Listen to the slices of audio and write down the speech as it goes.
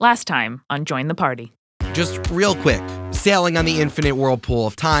Last time on Join the Party. Just real quick, sailing on the infinite whirlpool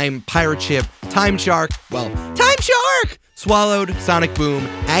of time, pirate ship, time shark, time shark! Swallowed, sonic boom,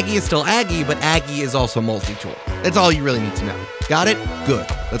 Aggie is still Aggie, but Aggie is also multi-tool. That's all you really need to know. Got it? Good.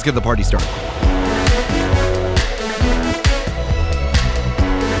 Let's get the party started.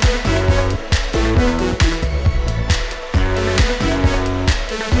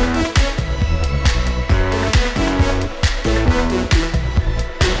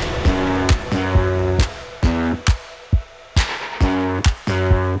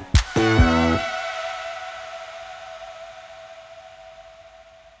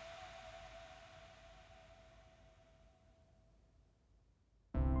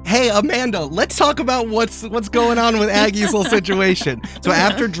 Hey, Amanda, let's talk about what's going on with Aggie's whole situation. So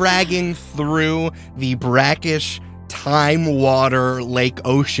after dragging through the brackish time, water, lake,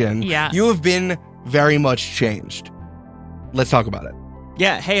 ocean, you have been very much changed. Let's talk about it.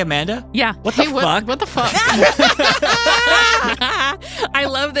 Yeah, hey, Amanda. Yeah. What the fuck? What the fuck? I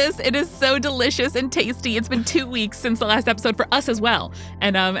love this. It is so delicious and tasty. It's been 2 weeks since the last episode for us as well.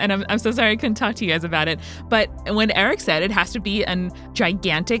 And I'm so sorry I couldn't talk to you guys about it. But when Eric said it has to be a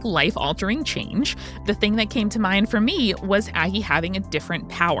gigantic life-altering change, the thing that came to mind for me was Aggie having a different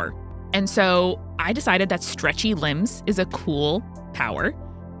power. And so I decided that stretchy limbs is a cool power,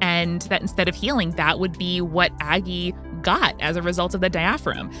 and that instead of healing, that would be what Aggie got as a result of the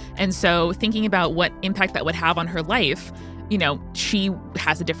diaphragm. And so thinking about what impact that would have on her life, she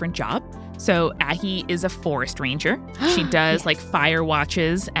has a different job. So Aggie is a forest ranger. She does like fire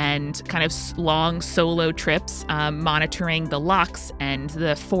watches and kind of long solo trips, monitoring the locks and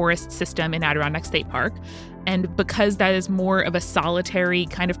the forest system in Adirondack State Park. And because that is more of a solitary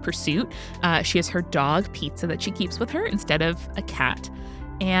kind of pursuit, she has her dog, Pizza, that she keeps with her instead of a cat.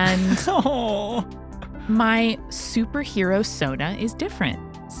 And my superhero Sona is different.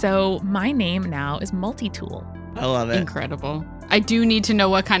 So my name now is Multi-Tool. I love it. Incredible. I do need to know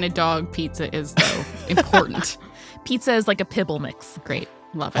what kind of dog Pizza is, though. Important. Pizza is like a Pibble mix. Great.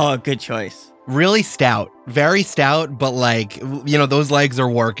 Love it. Oh, good choice. Really stout. Very stout, but those legs are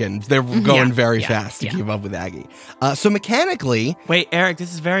working. They're going very fast to keep up with Aggie. So mechanically... Wait, Eric,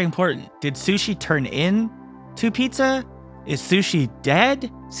 this is very important. Did Sushi turn in to Pizza? Is Sushi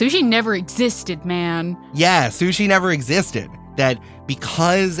dead? Sushi never existed, man. Yeah, Sushi never existed. That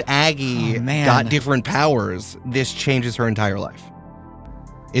because Aggie got different powers, this changes her entire life.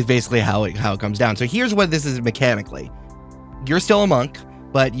 Is basically how it comes down. So here's what this is mechanically. You're still a monk,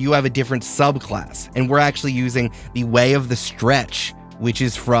 but you have a different subclass. And we're actually using the Way of the Stretch, which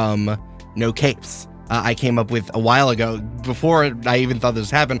is from No Capes. I came up with a while ago. Before I even thought this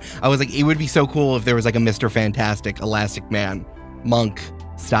happened, I was like, it would be so cool if there was like a Mr. Fantastic Elastic Man monk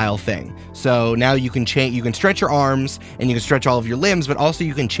style thing. So now you can stretch your arms and you can stretch all of your limbs, but also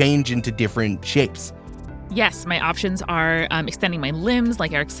you can change into different shapes. Yes, my options are extending my limbs,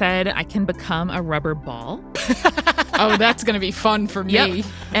 like Eric said. I can become a rubber ball. Oh, that's going to be fun for me. Yep.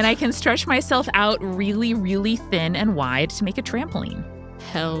 And I can stretch myself out really, really thin and wide to make a trampoline.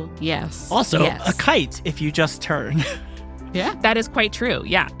 Hell yes. Also, Yes. a kite if you just turn. Yeah. That is quite true,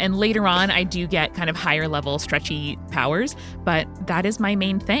 yeah. And later on, I do get kind of higher level stretchy powers, but that is my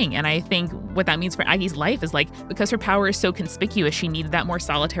main thing. And I think what that means for Aggie's life is because her power is so conspicuous, she needed that more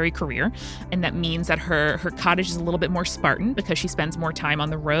solitary career. And that means that her cottage is a little bit more Spartan because she spends more time on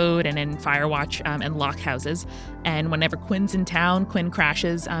the road and in Firewatch and lock houses. And whenever Quinn's in town, Quinn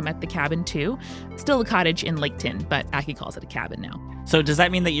crashes at the cabin too. Still a cottage in Laketon, but Aggie calls it a cabin now. So does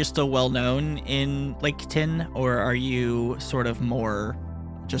that mean that you're still well known in Laketon, or are you sort of more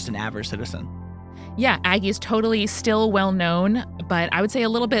just an average citizen? Yeah, Aggie is totally still well known, but I would say a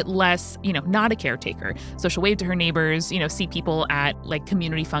little bit less, not a caretaker. So she'll wave to her neighbors, see people at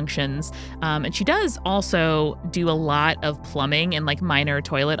community functions. And she does also do a lot of plumbing and minor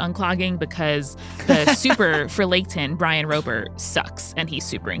toilet unclogging because the super for Laketon, Brian Roper, sucks and he's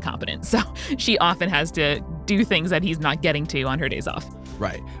super incompetent. So she often has to do things that he's not getting to on her days off.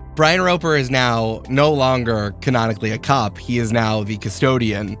 Right. Brian Roper is now no longer canonically a cop. He is now the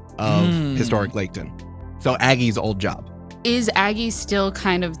custodian of historic Laketon. So Aggie's old job. Is Aggie still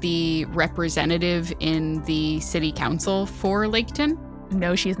kind of the representative in the city council for Laketon?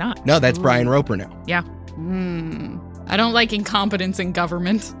 No, she's not. No, that's Brian Roper now. Yeah. I don't like incompetence in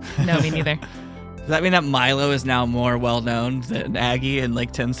government. No, me neither. Does that mean that Milo is now more well known than Aggie in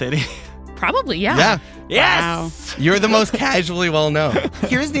Laketon City? Probably, yeah. Yeah. Yes! You're the most casually well known.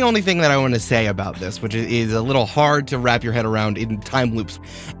 Here's the only thing that I want to say about this, which is a little hard to wrap your head around in time loops.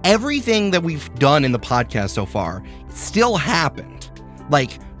 Everything that we've done in the podcast so far still happened.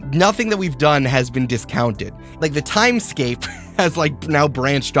 nothing that we've done has been discounted. Like the timescape has like now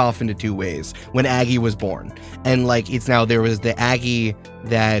branched off into two ways when Aggie was born. And like it's now there was the Aggie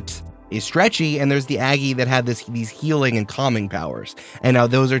that is stretchy and there's the Aggie that had these healing and calming powers. And now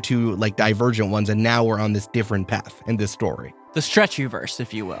those are two like divergent ones, and now we're on this different path in this story. The stretchyverse,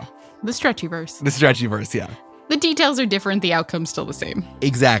 if you will. The stretchyverse. The stretchyverse, yeah. The details are different, the outcome's still the same.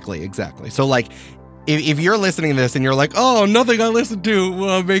 Exactly. So like if you're listening to this and you're like, oh, nothing I listened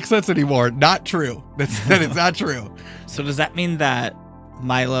to makes sense anymore. Not true. That is not true. So does that mean that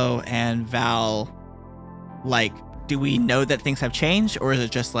Milo and Val, like, do we know that things have changed, or is it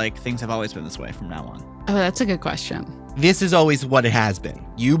just like things have always been this way from now on? Oh, that's a good question. This is always what it has been.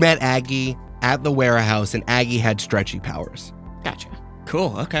 You met Aggie at the warehouse and Aggie had stretchy powers. Gotcha.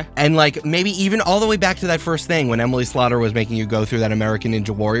 Cool, okay. And like maybe even all the way back to that first thing when Emily Slaughter was making you go through that American Ninja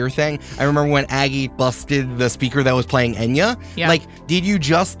Warrior thing. I remember when Aggie busted the speaker that was playing Enya. Yeah. Like, did you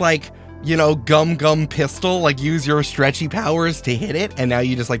just like, you know, gum pistol, like use your stretchy powers to hit it and now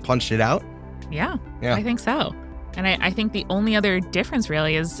you just like punched it out? Yeah, Yeah. I think so. And I think the only other difference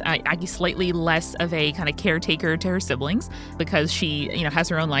really is Aggie's slightly less of a kind of caretaker to her siblings because she, you know, has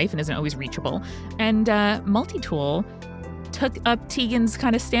her own life and isn't always reachable. And Multitool took up Tegan's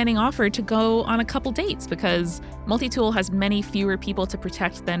kind of standing offer to go on a couple dates because Multitool has many fewer people to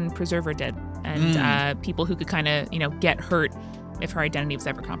protect than Preserver did, and people who could kind of, you know, get hurt if her identity was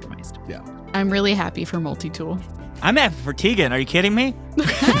ever compromised. Yeah. I'm really happy for Multitool. I'm happy for Tegan. Are you kidding me?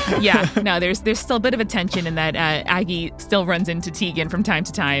 Yeah, no, there's still a bit of a tension in that Aggie still runs into Tegan from time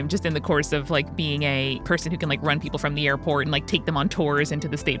to time, just in the course of like being a person who can like run people from the airport and like take them on tours into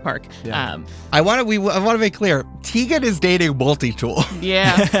the state park. Yeah. I want to make clear, Tegan is dating Multitool,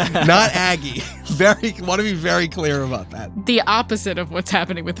 Yeah. not Aggie. Want to be very clear about that. The opposite of what's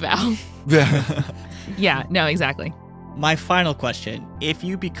happening with Val. Yeah, no, exactly. My final question, if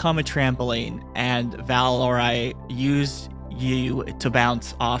you become a trampoline and Val or I use you to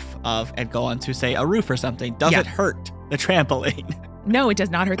bounce off of and go onto, say, a roof or something, does it hurt the trampoline? No, it does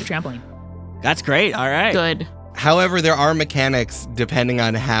not hurt the trampoline. That's great. All right. Good. However, there are mechanics depending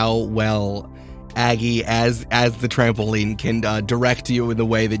on how well Aggie as the trampoline can direct you in the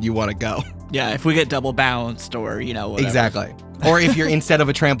way that you want to go. Yeah, if we get double bounced or, you know, whatever. Exactly. Or if you're instead of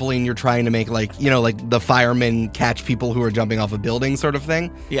a trampoline, you're trying to make like, you know, like the firemen catch people who are jumping off a building sort of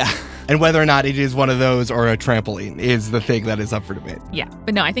thing. Yeah. And whether or not it is one of those or a trampoline is the thing that is up for debate. Yeah,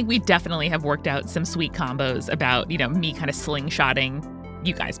 but no, I think we definitely have worked out some sweet combos about, you know, me kind of slingshotting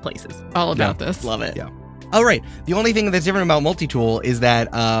you guys places. All about this. Love it. Yeah. All right. The only thing that's different about Multitool is that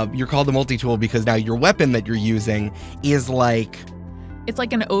you're called a Multitool because now your weapon that you're using is like... It's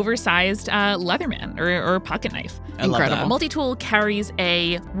like an oversized Leatherman or pocket knife. Incredible. Multitool carries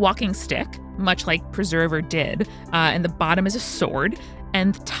a walking stick, much like Preserver did, and the bottom is a sword,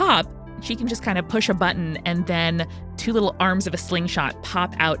 and the top, she can just kind of push a button and then two little arms of a slingshot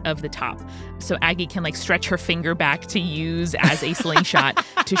pop out of the top. So Aggie can like stretch her finger back to use as a slingshot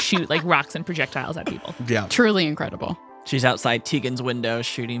to shoot like rocks and projectiles at people. Yeah. Truly incredible. She's outside Tegan's window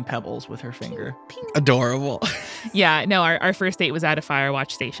shooting pebbles with her finger. Adorable. Yeah, no, our first date was at a Firewatch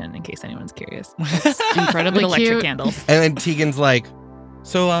station, in case anyone's curious. Incredibly With electric cute. candles. And then Tegan's like,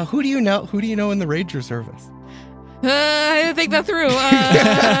 so who do you know? Who do you know in the Ranger service? I didn't think that through.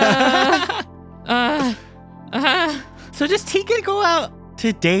 So does Tegan go out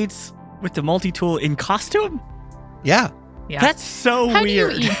to dates with the Multitool in costume? Yeah. Yeah. That's so How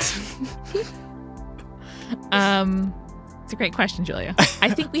weird. do you eat? It's a great question, Julia. I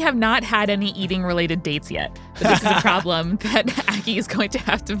think we have not had any eating related dates yet, but this is a problem that Aggie is going to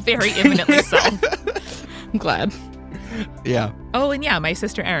have to very imminently solve. I'm glad. Yeah. Oh, and yeah, my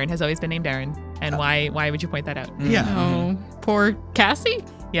sister Erin has always been named Erin. And why would you point that out? Yeah. Oh, poor Cassie.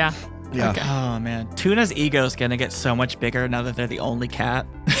 Yeah. Yeah. Okay. Oh, man. Tuna's ego is going to get so much bigger now that they're the only cat.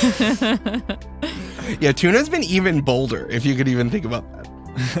 Yeah, Tuna's been even bolder, if you could even think about that.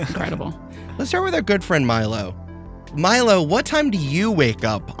 Incredible. Let's start with our good friend Milo. Milo, what time do you wake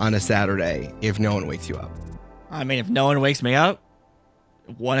up on a Saturday if no one wakes you up? I mean, if no one wakes me up,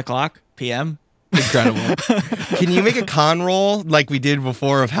 1:00 p.m. Incredible. Can you make a con roll like we did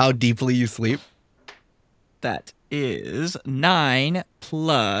before of how deeply you sleep? That is 9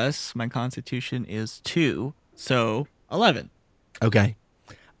 plus my constitution is 2, so 11. Okay.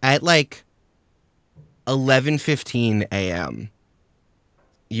 At like 11:15 a.m.,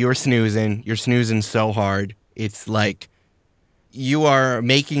 you're snoozing so hard. It's like you are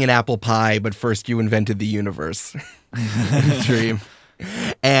making an apple pie, but first you invented the universe. Dream.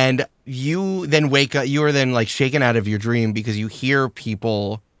 And you then wake up, you are then like shaken out of your dream because you hear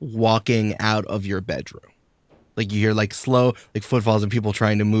people walking out of your bedroom. Like you hear like slow, like footfalls and people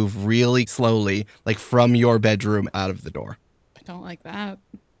trying to move really slowly, like from your bedroom out of the door. I don't like that.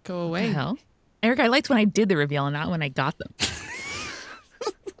 Go What the away. hell? Eric, I liked when I did the reveal and not when I got them.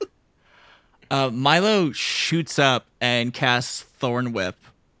 Milo shoots up and casts Thorn Whip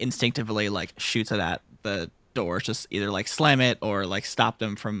instinctively, like shoots it at the door, just either like slam it or like stop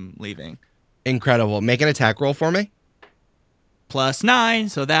them from leaving. Incredible. Make an attack roll for me. +9,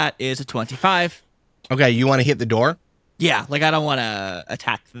 so that is a 25. Okay, you want to hit the door? Yeah, like I don't want to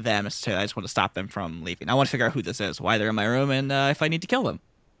attack them necessarily. I just want to stop them from leaving. I want to figure out who this is, why they're in my room, and if I need to kill them.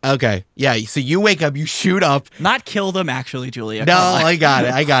 Okay, yeah. So you wake up, you shoot up. Not kill them, actually, Julia. No, I got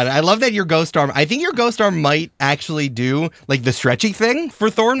it. I love that your ghost arm. I think your ghost arm might actually do like the stretchy thing for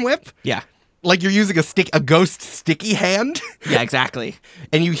Thorn Whip. Yeah. Like you're using a ghost sticky hand. Yeah, exactly.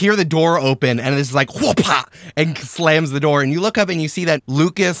 And you hear the door open, and it's like whoop-ha, and slams the door. And you look up and you see that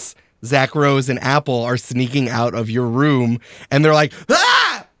Lucas, Zach Rose, and Apple are sneaking out of your room, and they're like,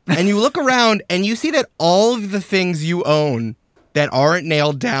 ah! And you look around and you see that all of the things you own that aren't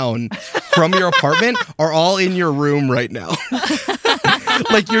nailed down from your apartment are all in your room right now.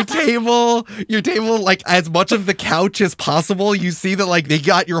 Like your table, like as much of the couch as possible. You see that like they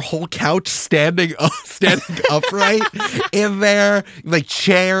got your whole couch standing upright in there. Like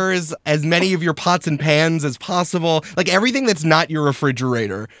chairs, as many of your pots and pans as possible. Like everything that's not your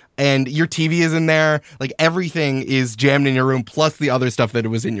refrigerator. And your TV is in there. Like everything is jammed in your room, plus the other stuff that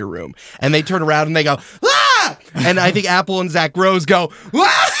was in your room. And they turn around and they go, ah! And I think Apple and Zach Rose go,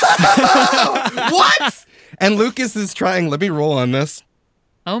 ah! What? And Lucas is trying, let me roll on this.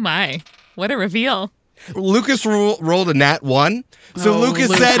 Oh my, what a reveal. Lucas rolled a nat 1. So Oh, Lucas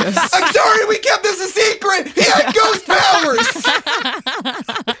said, I'm sorry, we kept this a secret. He had ghost powers.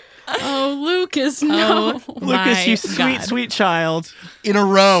 Oh, Lucas, no. Oh, Lucas, you my sweet, God. sweet child. In a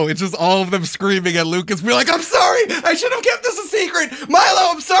row. It's just all of them screaming at Lucas. We're like, I'm sorry. I should have kept this a secret.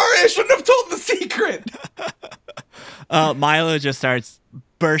 Milo, I'm sorry. I shouldn't have told the secret. Milo just starts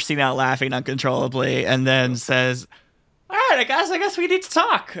bursting out laughing uncontrollably and then says, all right, I guess we need to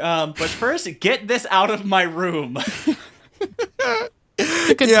talk. But first, get this out of my room.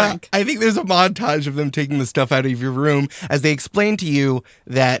 Good prank. I think there's a montage of them taking the stuff out of your room as they explained to you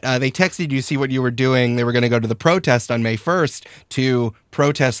that they texted you to see what you were doing. They were going to go to the protest on May 1st to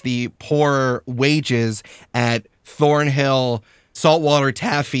protest the poor wages at Thornhill, Saltwater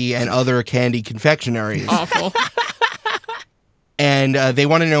Taffy, and other candy confectionaries. Awful. And they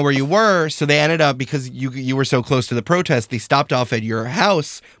want to know where you were, so they ended up, because you were so close to the protest, they stopped off at your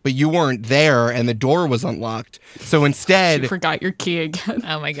house, but you weren't there, and the door was unlocked. So instead, You forgot your key again.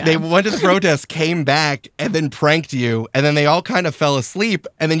 Oh my God. they went to the protest, came back, and then pranked you, and then they all kind of fell asleep,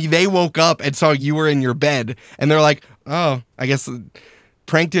 and then they woke up and saw you were in your bed, and they're like, oh, I guess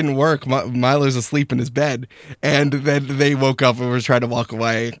prank didn't work. Milo's asleep in his bed. And then they woke up and were trying to walk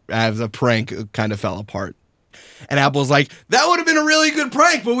away as a prank kind of fell apart. And Apple's like, that would have been a really good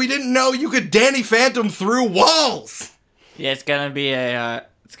prank, but we didn't know you could Danny Phantom through walls. Yeah, it's gotta be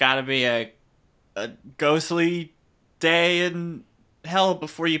a ghostly day in hell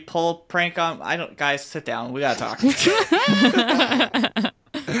before you pull prank on. Guys, sit down. We gotta talk.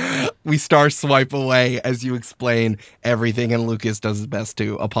 We star swipe away as you explain everything, and Lucas does his best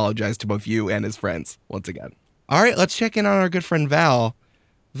to apologize to both you and his friends once again. All right, let's check in on our good friend Val.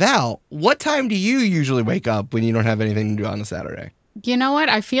 Val, what time do you usually wake up when you don't have anything to do on a Saturday? You know what?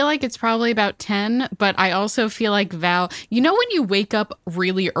 I feel like it's probably about 10, but I also feel like Val, you know when you wake up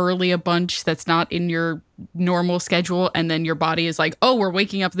really early a bunch that's not in your normal schedule, and then your body is like, oh, we're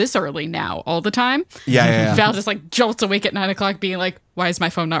waking up this early now all the time? Yeah. Val just like jolts awake at 9 o'clock being like, why is my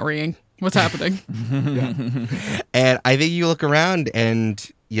phone not ringing? What's happening? And I think you look around and,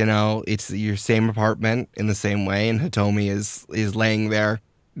 you know, it's your same apartment in the same way, and Hitomi is laying there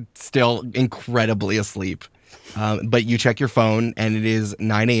still incredibly asleep. But you check your phone and it is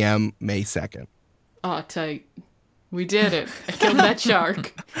 9 a.m. May 2nd. Oh, tight. We did it. I killed that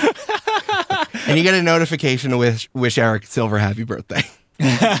shark. And you get a notification to wish Eric Silver happy birthday.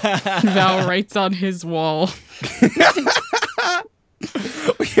 Val writes on his wall.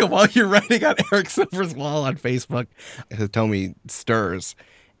 While you're writing on Eric Silver's wall on Facebook, Hitomi stirs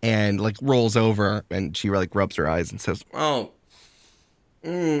and like rolls over, and she like rubs her eyes and says, oh,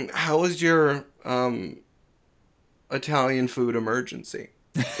 how was your Italian food emergency?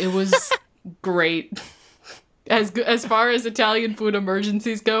 It was great. As far as Italian food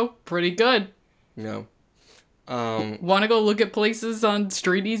emergencies go, pretty good. No. Want to go look at places on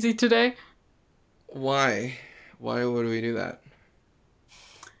Street Easy today? Why? Why would we do that?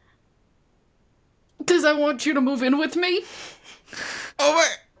 Because I want you to move in with me. Oh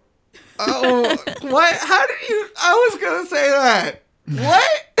Oh, what? How did you? I was gonna say that.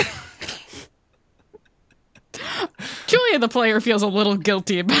 What? Julia, the player, feels a little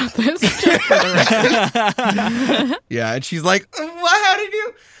guilty about this. Just for the record. Yeah, and she's like, "What? How did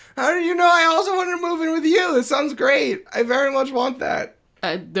you? How did you know? I also wanted to move in with you. It sounds great. I very much want that."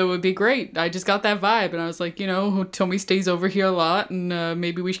 That would be great. I just got that vibe, and I was like, Tommy stays over here a lot, and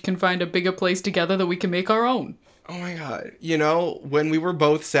maybe we can find a bigger place together that we can make our own. Oh my god! When we were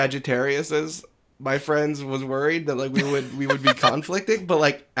both Sagittariuses, my friends was worried that like we would be conflicting, but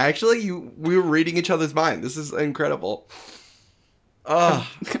like actually, we were reading each other's mind. This is incredible.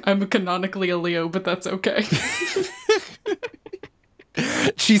 I'm canonically a Leo, but that's okay.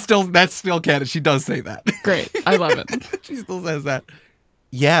 That's still canon. She does say that. Great, I love it. She still says that.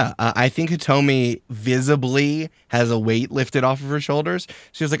 Yeah, I think Hitomi visibly has a weight lifted off of her shoulders.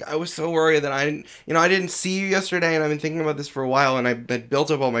 She was like, I was so worried that I didn't see you yesterday, and I've been thinking about this for a while, and I had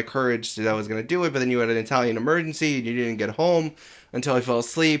built up all my courage that I was going to do it, but then you had an Italian emergency, and you didn't get home until I fell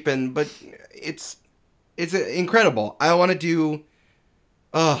asleep, but it's incredible. I want to do,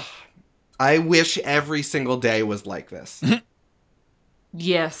 I wish every single day was like this.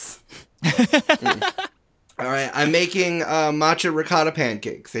 Yes. All right, I'm making matcha ricotta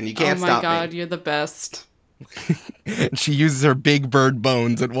pancakes, and you can't stop me. Oh my god, you're the best. She uses her big bird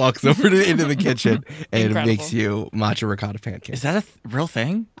bones and walks over into the kitchen and makes you matcha ricotta pancakes. Is that a real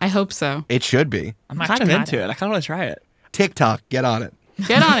thing? I hope so. It should be. I'm kind of into it. I kind of want to try it. TikTok, get on it.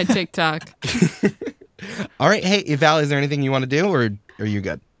 Get on it, TikTok. All right, hey, Val, is there anything you want to do, or are you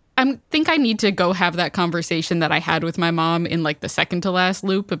good? I think I need to go have that conversation that I had with my mom in like the second to last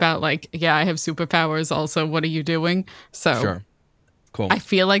loop about like, yeah, I have superpowers. Also, what are you doing? So Sure. Cool. I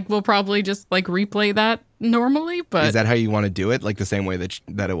feel like we'll probably just like replay that normally, but is that how you want to do it? Like the same way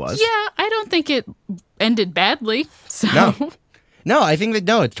that it was? Yeah, I don't think it ended badly. So No, I think that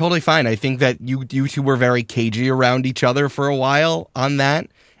it's totally fine. I think that you two were very cagey around each other for a while on that,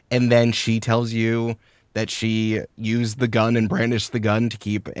 and then she tells you that she used the gun and brandished the gun to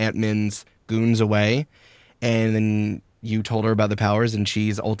keep Aunt Min's goons away. And then you told her about the powers, and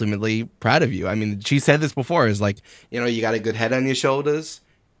she's ultimately proud of you. I mean, she said this before, is like, you got a good head on your shoulders,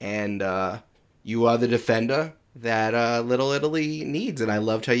 and you are the defender that Little Italy needs. And I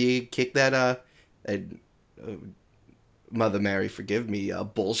loved how you kicked that, Mother Mary, forgive me,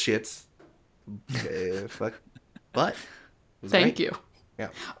 bullshits. Fuck. But thank you. Yeah.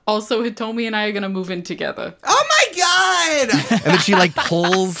 Also, Hitomi and I are going to move in together. Oh my god! And then she like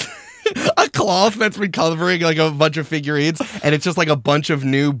pulls a cloth that's been covering like a bunch of figurines, and it's just like a bunch of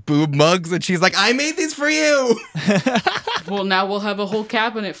new boob mugs, and she's like, I made these for you! Well, now we'll have a whole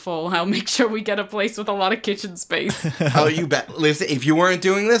cabinet full. I'll make sure we get a place with a lot of kitchen space. Oh, you bet. Listen, if you weren't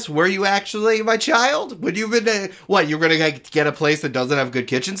doing this, were you actually my child? Would you have been, you're gonna get a place that doesn't have good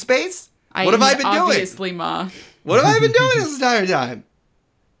kitchen space? What have I been doing? Obviously, Ma. What have I been doing this entire time?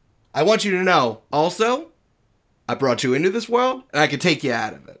 I want you to know, also, I brought you into this world, and I can take you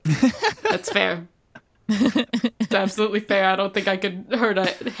out of it. That's fair. It's absolutely fair. I don't think I could hurt a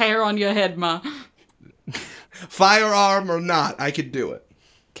hair on your head, Ma. Firearm or not, I could do it.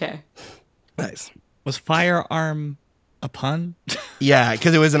 Okay. Nice. Was firearm a pun? Yeah,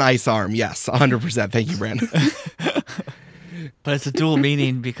 because it was an ice arm. Yes, 100%. Thank you, Brandon. But it's a dual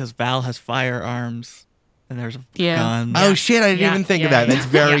meaning because Val has firearms. And there's a gun. Oh, shit. I didn't even think of that. That's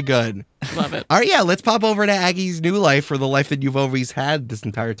very good. Love it. All right. Yeah. Let's pop over to Aggie's new life, or the life that you've always had this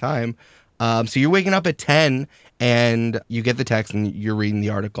entire time. So you're waking up at 10 and you get the text and you're reading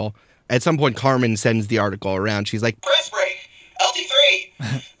the article. At some point, Carmen sends the article around. She's like, press break,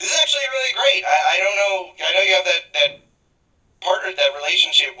 LT3. This is actually really great. I don't know. I know you have that partner, that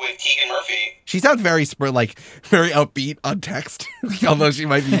relationship with Tegan Murphy. She sounds very very upbeat on text, although she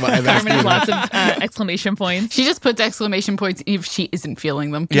might be my Carmen has lots of exclamation points. She just puts exclamation points if she isn't feeling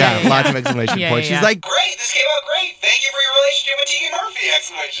them. Yeah, lots of exclamation points. She's like, great, this came out great. Thank you for your relationship with Tegan Murphy!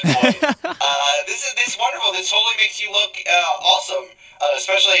 Exclamation point. This is wonderful. This totally makes you look awesome,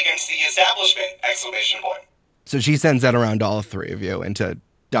 especially against the establishment! Exclamation point. So she sends that around to all three of you and to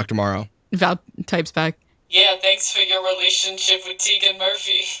Dr. Morrow. Val types back, yeah, thanks for your relationship with Tegan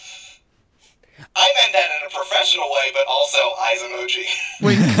Murphy. I meant that in a professional way, but also eyes emoji.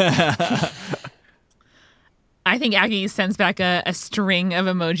 wink. I think Aggie sends back a string of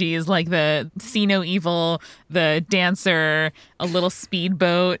emojis, like the see no evil, the dancer, a little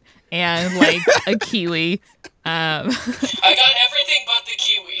speedboat, and like a kiwi. I got everything but the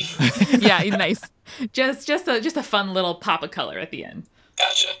kiwi. Yeah, nice. Just a fun little pop of color at the end.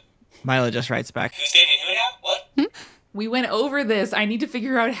 Gotcha. Mila just writes back. Who's dating who now? What? We went over this. I need to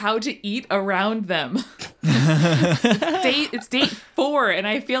figure out how to eat around them. It's date 4, and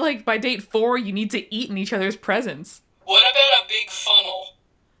I feel like by date 4, you need to eat in each other's presence. What about a big funnel?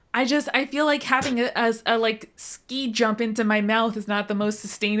 I feel like having a like ski jump into my mouth is not the most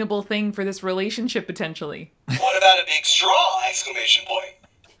sustainable thing for this relationship potentially. What about a big straw! Exclamation point.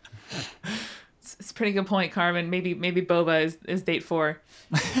 It's a pretty good point, Carmen. Maybe Boba is date 4.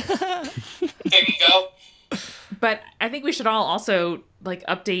 There you go. But I think we should all also like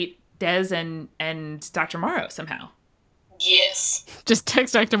update Des and Dr. Morrow somehow. Yes. Just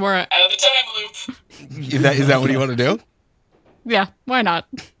text Dr. Mora. Out of the time loop. Is that what you want to do? Yeah, why not?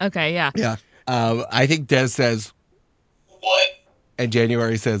 Okay, yeah. Yeah. I think Des says, What? and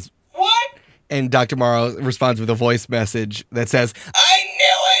January says, What? and Dr. Morrow responds with a voice message that says, I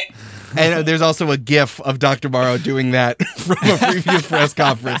knew it! and there's also a gif of Dr. Morrow doing that from a previous press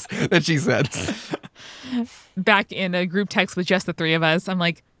conference that she sends. Back in a group text with just the 3 of us, I'm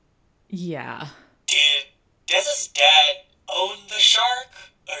like, yeah. Did Dez's dad own the shark?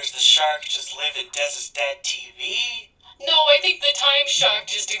 Or does the shark just live at Dez's dad TV? No, I think the time shark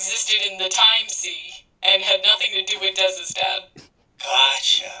just existed in the time sea and had nothing to do with Dez's dad.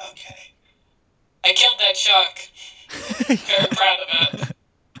 Gotcha, okay. I killed that shark. Very proud of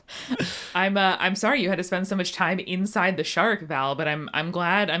it. I'm sorry you had to spend so much time inside the shark, Val, but I'm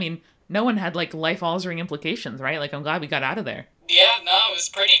glad. I mean, no one had like life-altering implications, right? Like I'm glad we got out of there. Yeah, no, it was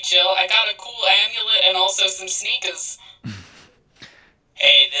pretty chill. I got a cool amulet and also some sneakers.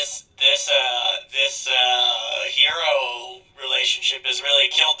 Hey, this hero relationship has really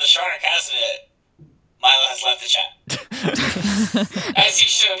killed the shark, hasn't it? Milo has left the chat. As he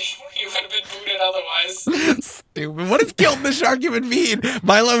should. He would have been booted otherwise. Stupid. What does killing the shark even mean?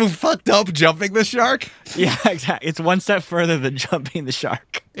 Milo fucked up jumping the shark? Yeah, exactly. It's one step further than jumping the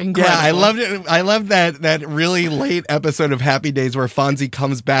shark. Incredible. Yeah, I loved it. I love that really late episode of Happy Days where Fonzie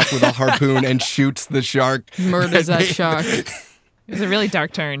comes back with a harpoon and shoots the shark. Murders that shark. It was a really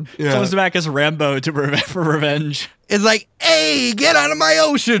dark turn. Yeah. Comes back as Rambo for revenge. It's like, hey, get out of my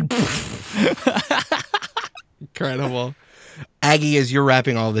ocean. Incredible. Aggie, as you're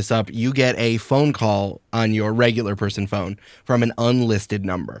wrapping all this up, you get a phone call on your regular person phone from an unlisted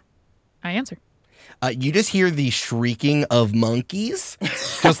number. I answer. You just hear the shrieking of monkeys.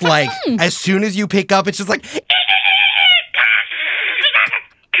 Just like, as soon as you pick up, it's just like...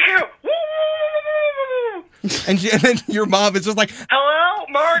 and then your mom is just like, Hello,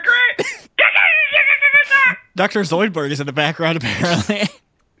 Margaret? Dr. Zoidberg is in the background, apparently.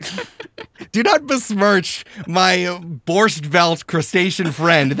 do not besmirch my borscht belt crustacean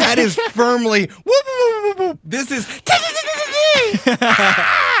friend. That is firmly... whoop, whoop, whoop, whoop. This is...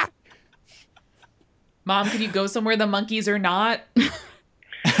 Mom, can you go somewhere the monkeys are not?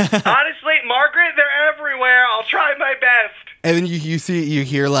 Honestly, Margaret, they're everywhere. I'll try my best. And then you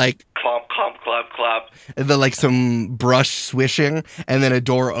hear like... Clomp, clomp, clomp, clomp. And then like some brush swishing, and then a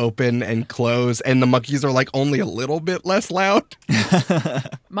door open and close, and the monkeys are like only a little bit less loud.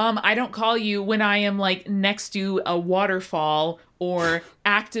 Mom, I don't call you when I am like next to a waterfall or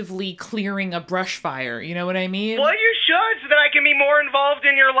actively clearing a brush fire. You know what I mean? Well, you should, so that I can be more involved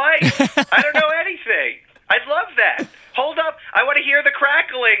in your life. I don't know anything. I'd love that. Hold up. I want to hear the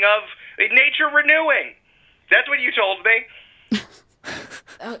crackling of nature renewing. That's what you told me.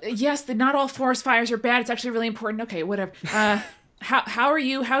 Yes, not all forest fires are bad. It's actually really important. Okay, whatever. How are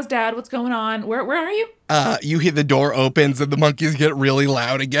you? How's Dad? What's going on? Where are you? You hear the door opens and the monkeys get really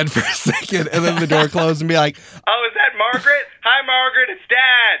loud again for a second, and then the door closes and be like, Oh, is that Margaret? Hi, Margaret. It's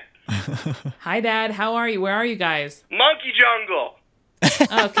Dad. Hi, Dad. How are you? Where are you guys? Monkey jungle.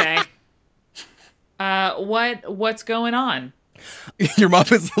 Okay. What's going on? your mom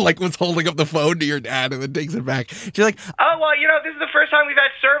is like was holding up the phone to your dad and then takes it back. She's like, Oh, well, this is the first time we've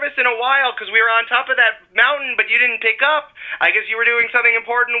had service in a while because we were on top of that mountain, but you didn't pick up. I guess you were doing something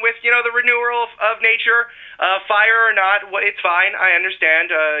important with, the renewal of nature, fire or not. Well, it's fine. I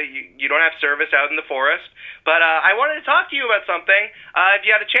understand. You don't have service out in the forest. But I wanted to talk to you about something if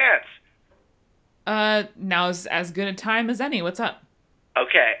you had a chance. Now's as good a time as any. What's up?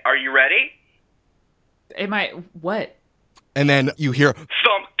 Okay, are you ready? What? and then you hear, Thump.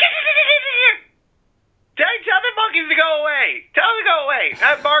 Tell the monkeys to go away. Tell them to go away.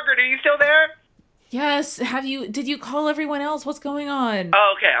 Margaret, are you still there? Yes. Did you call everyone else? What's going on?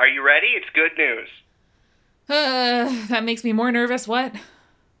 Oh, okay, are you ready? It's good news. That makes me more nervous. What?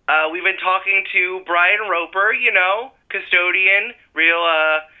 We've been talking to Brian Roper, custodian,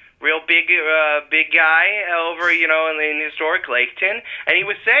 real big guy over, in historic Laketon. And he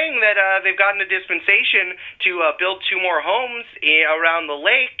was saying that they've gotten a dispensation to build 2 more homes around the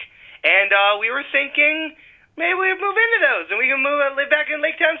lake. And we were tking maybe we move into those and we can live back in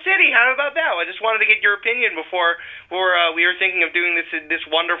Lake Town City. How about that? I just wanted to get your opinion before we were thinking of doing this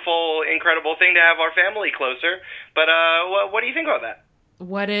wonderful, incredible thing to have our family closer. But what do you think about that?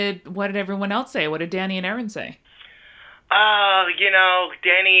 What did everyone else say? What did Danny and Erin say?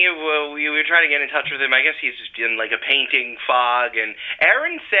 Danny, we were trying to get in touch with him. I guess he's just in like a painting fog. And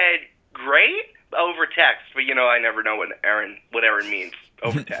Erin said, great, over text. But, I never know what Erin means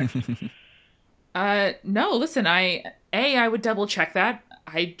over text. No, listen, I would double check that.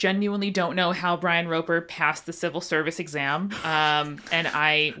 I genuinely don't know how Brian Roper passed the civil service exam. And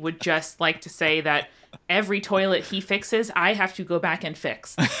I would just like to say that every toilet he fixes, I have to go back and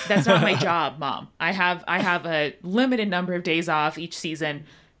fix. That's not my job, Mom. I have a limited number of days off each season.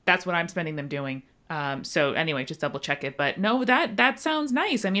 That's what I'm spending them doing. So anyway, just double check it. But no, that sounds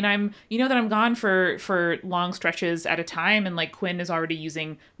nice. I mean, that I'm gone for long stretches at a time, and like Quinn is already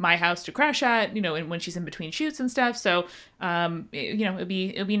using my house to crash at, when she's in between shoots and stuff. So, it'd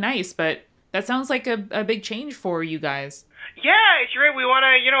be nice, but that sounds like a big change for you guys. Yeah, it's great. We want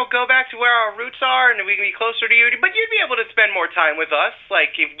to, go back to where our roots are, and we can be closer to you. But you'd be able to spend more time with us. Like,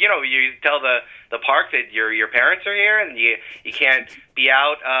 if, you tell the park that your parents are here, and you can't be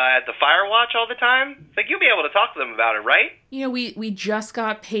out at the fire watch all the time. Like, you'll be able to talk to them about it, right? We just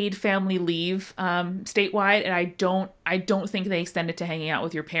got paid family leave statewide, and I don't think they extend it to hanging out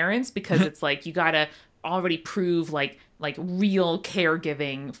with your parents, because it's like you gotta already prove like real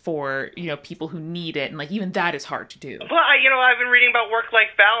caregiving for people who need it, and like even that is hard to do. Well, I've been reading about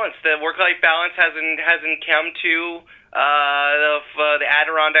work-life balance. The work-life balance hasn't come to the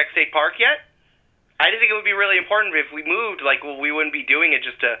Adirondack State Park yet. I just think it would be really important if we moved. Like, we wouldn't be doing it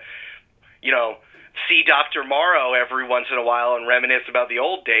just to see Dr. Morrow every once in a while and reminisce about the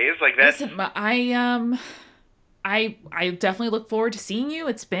old days. Like that. Listen, I definitely look forward to seeing you.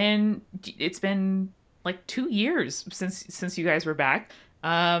 It's been like 2 years since you guys were back.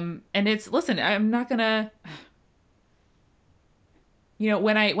 And listen, I'm not gonna,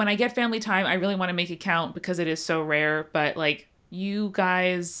 when I get family time, I really want to make it count because it is so rare. But like, you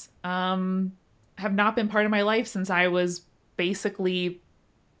guys, have not been part of my life since I was basically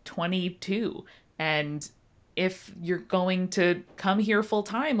 22. And if you're going to come here full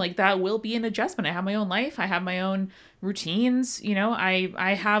time, like that will be an adjustment. I have my own life. I have my own routines.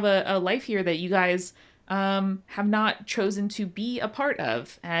 I have a life here that you guys have not chosen to be a part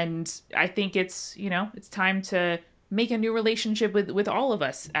of. And I think it's time to make a new relationship with all of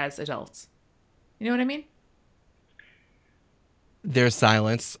us as adults. You know what I mean? There's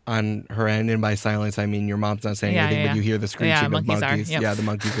silence on her end, and by silence, I mean your mom's not saying anything, but you hear the screeching of monkeys. Yep. Yeah, the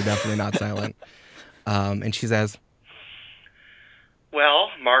monkeys are definitely not silent. And she says,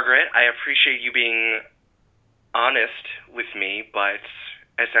 well, Margaret, I appreciate you being honest with me, but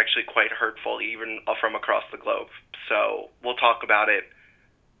it's actually quite hurtful, even from across the globe. So we'll talk about it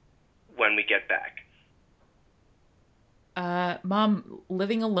when we get back. Mom,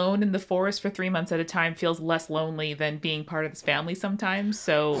 living alone in the forest for 3 months at a time feels less lonely than being part of this family sometimes.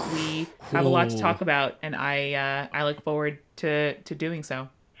 So we have a lot to talk about, and I look forward to doing so.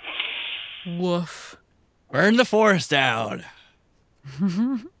 Woof. Burn the forest down.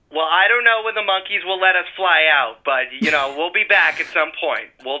 Well, I don't know when the monkeys will let us fly out, but, we'll be back at some point.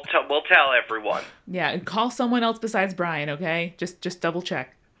 We'll tell everyone. Yeah, and call someone else besides Brian, okay? Just double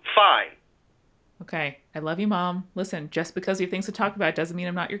check. Fine. Okay, I love you, Mom. Listen, just because you have things to talk about doesn't mean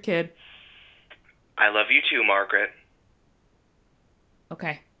I'm not your kid. I love you too, Margaret.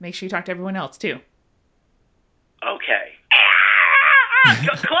 Okay, make sure you talk to everyone else, too. Okay.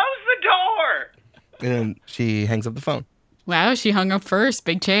 Close the door! and then she hangs up the phone. Wow, she hung up first.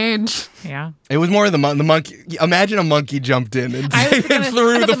 Big change. Yeah. It was more the monkey. Imagine a monkey jumped in and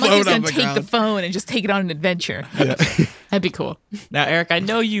threw the phone on the ground. Take the phone and just take it on an adventure. Yeah. That'd be cool. Now, Eric, I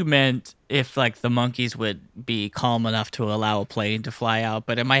know you meant if the monkeys would be calm enough to allow a plane to fly out,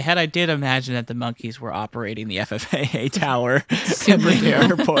 but in my head, I did imagine that the monkeys were operating the FFA tower at the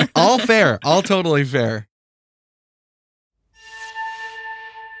airport. All fair. All totally fair.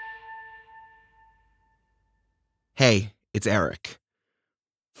 Hey, it's Eric.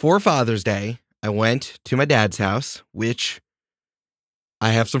 For Father's Day, I went to my dad's house, which I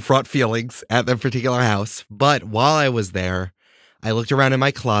have some fraught feelings at that particular house. But while I was there, I looked around in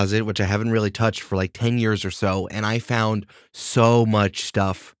my closet, which I haven't really touched for 10 years or so, and I found so much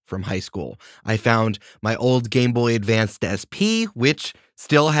stuff from high school. I found my old Game Boy Advanced SP, which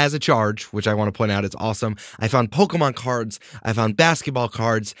still has a charge, which I want to point out is awesome. I found Pokemon cards. I found basketball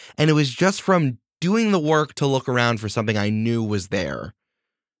cards, and it was just from doing the work to look around for something I knew was there.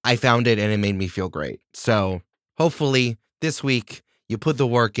 I found it and it made me feel great. So hopefully this week you put the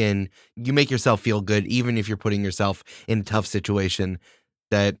work in, you make yourself feel good, even if you're putting yourself in a tough situation.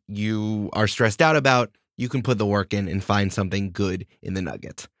 that you are stressed out about, you can put the work in and find something good in the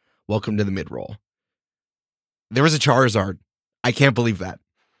nugget. Welcome to the mid-roll. There was a Charizard. I can't believe that.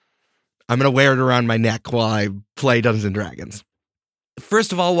 I'm going to wear it around my neck while I play Dungeons & Dragons.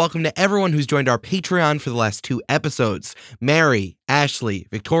 First of all, welcome to everyone who's joined our Patreon for the last 2 episodes. Mary, Ashley,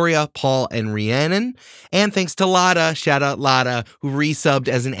 Victoria, Paul, and Rhiannon. And thanks to Lada, shout out Lada, who resubbed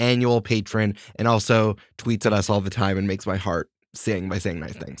as an annual patron and also tweets at us all the time and makes my heart sing by saying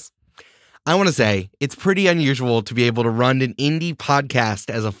nice things. I want to say it's pretty unusual to be able to run an indie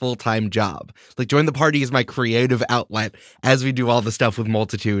podcast as a full-time job. Like, Join the Party is my creative outlet as we do all the stuff with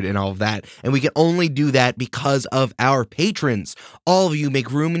Multitude and all of that. And we can only do that because of our patrons. All of you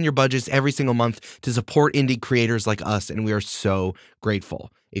make room in your budgets every single month to support indie creators like us, and we are so grateful.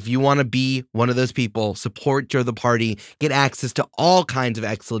 If you want to be one of those people, support Join the Party, get access to all kinds of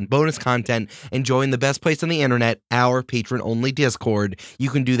excellent bonus content, and join the best place on the internet, our patron-only Discord. You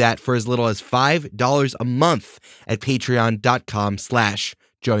can do that for as little as $5 a month at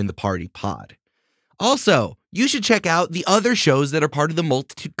patreon.com/jointhepartypod. Also, you should check out the other shows that are part of the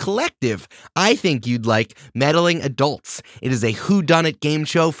Multitude Collective. I think you'd like Meddling Adults. It is a whodunit game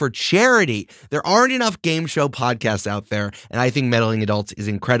show for charity. There aren't enough game show podcasts out there, and I think Meddling Adults is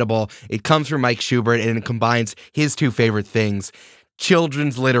incredible. It comes from Mike Schubert, and it combines his 2 favorite things,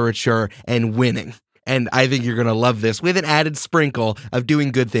 children's literature and winning. And I think you're going to love this, with an added sprinkle of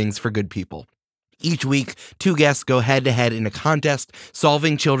doing good things for good people. Each week, 2 guests go head-to-head in a contest,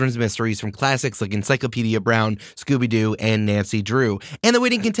 solving children's mysteries from classics like Encyclopedia Brown, Scooby-Doo, and Nancy Drew. And the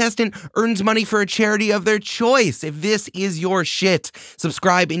winning contestant earns money for a charity of their choice. If this is your shit,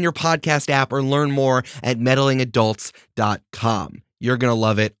 subscribe in your podcast app or learn more at meddlingadults.com. You're going to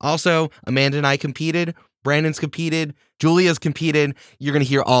love it. Also, Amanda and I competed. Brandon's competed. Julia's competed. You're going to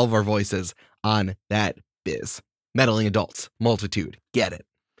hear all of our voices on that biz. Meddling Adults. Multitude. Get it.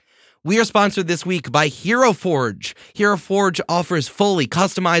 We are sponsored this week by Hero Forge. Hero Forge offers fully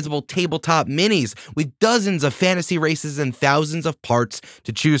customizable tabletop minis with dozens of fantasy races and thousands of parts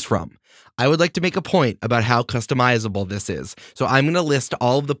to choose from. I would like to make a point about how customizable this is, so I'm going to list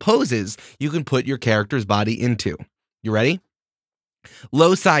all of the poses you can put your character's body into. You ready?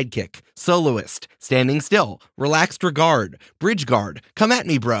 Low sidekick, soloist, standing still, relaxed regard, bridge guard, come at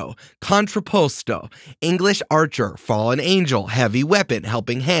me bro, contrapposto, English archer, fallen angel, heavy weapon,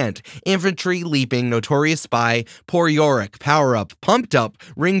 helping hand, infantry, leaping, notorious spy, poor Yorick, power up, pumped up,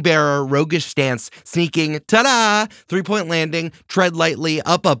 ring bearer, roguish stance, sneaking, ta-da, 3-point landing, tread lightly,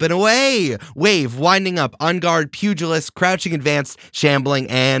 up and away, wave, winding up, on guard, pugilist, crouching advanced, shambling,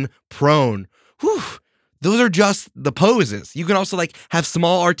 and prone. Whew. Those are just the poses. You can also have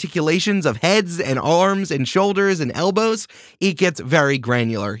small articulations of heads and arms and shoulders and elbows. It gets very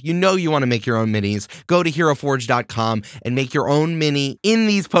granular. You know you want to make your own minis. Go to heroforge.com and make your own mini in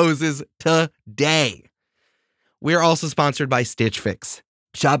these poses today. We are also sponsored by Stitch Fix.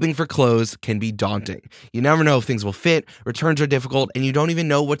 Shopping for clothes can be daunting. You never know if things will fit, returns are difficult, and you don't even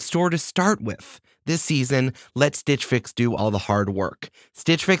know what store to start with. This season, let Stitch Fix do all the hard work.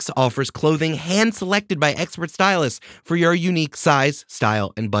 Stitch Fix offers clothing hand-selected by expert stylists for your unique size,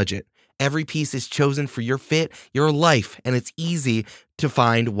 style, and budget. Every piece is chosen for your fit, your life, and it's easy to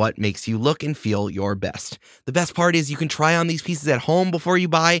find what makes you look and feel your best. The best part is you can try on these pieces at home before you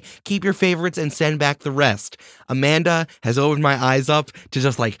buy, keep your favorites, and send back the rest. Amanda has opened my eyes up to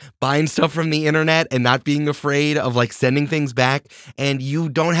just buying stuff from the internet and not being afraid of sending things back. And you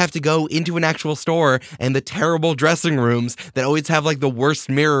don't have to go into an actual store and the terrible dressing rooms that always have the worst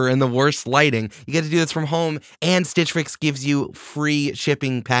mirror and the worst lighting. You get to do this from home, and Stitch Fix gives you free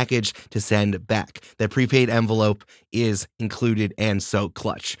shipping package to send back. That prepaid envelope is included and so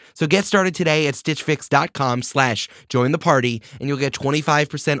clutch. So get started today at stitchfix.com/jointheparty and you'll get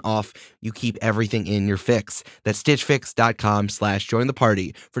 25% off. You keep everything in your fix. That's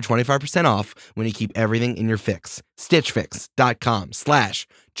stitchfix.com/jointheparty for 25% off when you keep everything in your fix.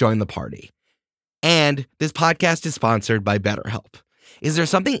 stitchfix.com/jointheparty. And this podcast is sponsored by BetterHelp. Is there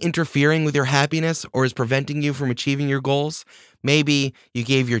something interfering with your happiness or is preventing you from achieving your goals? Maybe you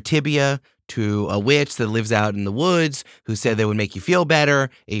gave your tibia to a witch that lives out in the woods who said they would make you feel better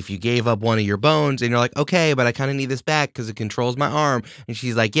if you gave up one of your bones, and you're like, okay, but I kind of need this back because it controls my arm. And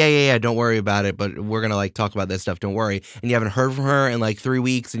she's like, yeah, don't worry about it, but we're going to talk about this stuff, don't worry. And you haven't heard from her in 3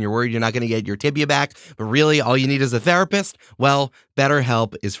 weeks and you're worried you're not going to get your tibia back, but really all you need is a therapist. Well,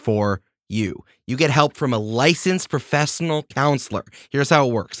 BetterHelp is for you. You get help from a licensed professional counselor. Here's how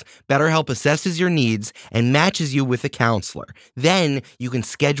it works. BetterHelp assesses your needs and matches you with a counselor. Then you can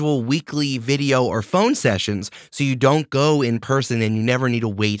schedule weekly video or phone sessions so you don't go in person and you never need to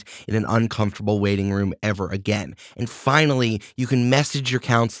wait in an uncomfortable waiting room ever again. And finally, you can message your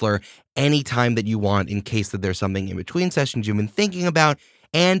counselor anytime that you want in case that there's something in between sessions you've been thinking about,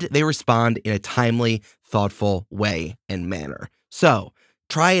 and they respond in a timely, thoughtful way and manner. So,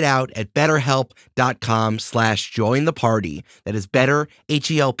 try it out at betterhelp.com/jointheparty. That is better,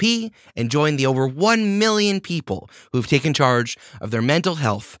 H-E-L-P, and join the over 1 million people who've taken charge of their mental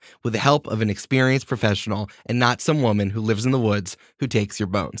health with the help of an experienced professional and not some woman who lives in the woods who takes your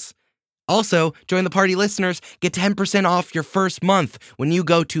bones. Also, Join the Party listeners get 10% off your first month when you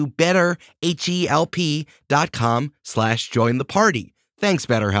go to betterhelp.com/jointheparty. Thanks,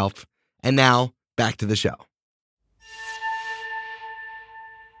 BetterHelp. And now, back to the show.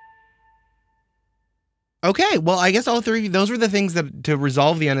 Okay, well, I guess all three, those were the things that to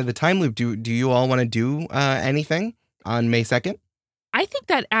resolve the end of the time loop. Do you all want to do anything on May 2nd? I think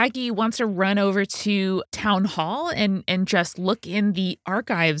that Aggie wants to run over to Town Hall and just look in the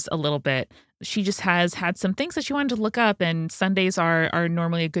archives a little bit. She just has had some things that she wanted to look up, and Sundays are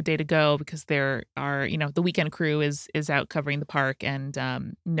normally a good day to go because there are, the weekend crew is out covering the park, and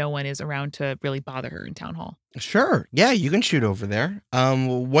no one is around to really bother her in Town Hall. Sure. Yeah, you can shoot over there.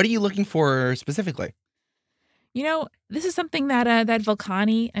 What are you looking for specifically? This is something that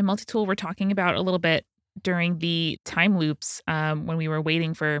Volcani and Multitool were talking about a little bit during the time loops when we were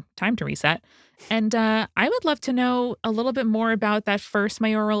waiting for time to reset. And I would love to know a little bit more about that first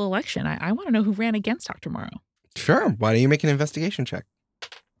mayoral election. I want to know who ran against Dr. Morrow. Sure. Why don't you make an investigation check?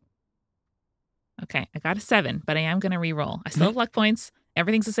 Okay, I got a 7, but I am going to re-roll. I still have luck points.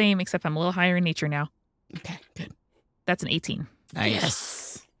 Everything's the same, except I'm a little higher in nature now. Okay, good. That's an 18. Nice.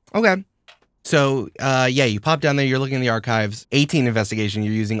 Yes. Okay. So, you pop down there, you're looking in the archives, 18 investigation,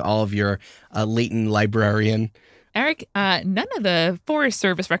 you're using all of your latent librarian. Eric, none of the Forest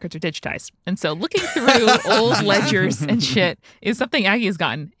Service records are digitized. And so looking through old ledgers and shit is something Aggie has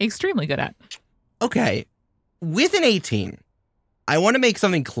gotten extremely good at. Okay. With an 18, I want to make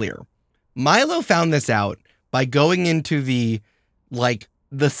something clear. Milo found this out by going into the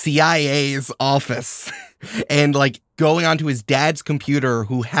CIA's office and going onto his dad's computer,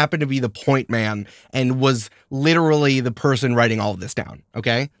 who happened to be the point man and was literally the person writing all of this down.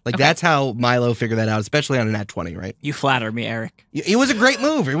 Okay. That's how Milo figured that out, especially on a nat 20, right? You flatter me, Eric. It was a great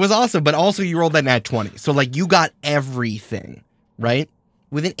move. It was awesome. But also you rolled that nat 20. So you got everything, right?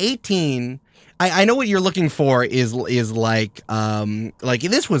 With an 18, I know what you're looking for is this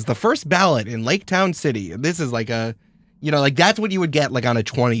was the first ballot in Lake Town City. This is that's what you would get on a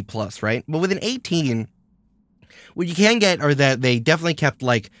 20 plus, right? But with an 18, what you can get are that they definitely kept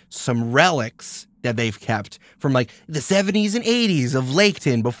some relics that they've kept from the 70s and 80s of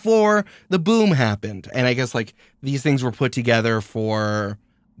Laketon before the boom happened. And I guess these things were put together for,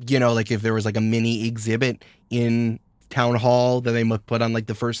 if there was a mini exhibit in Town Hall that they put on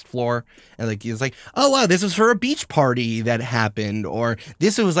the first floor, and it's oh wow, this was for a beach party that happened, or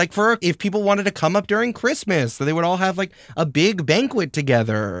this was for if people wanted to come up during Christmas, so they would all have a big banquet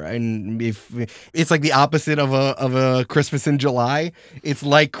together. And if it's the opposite of a Christmas in July, it's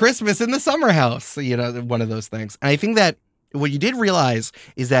Christmas in the summer house, one of those things. And I think that what you did realize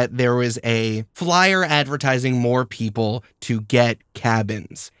is that there was a flyer advertising more people to get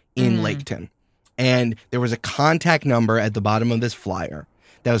cabins in Laketon. And there was a contact number at the bottom of this flyer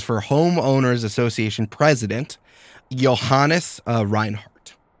that was for Homeowners Association President Johannes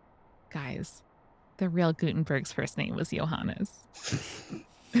Reinhardt. Guys, the real Gutenberg's first name was Johannes.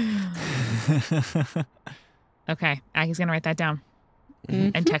 Okay, Aggie's going to write that down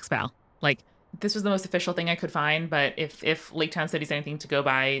and text Val. This was the most official thing I could find, but if Lake Town City's anything to go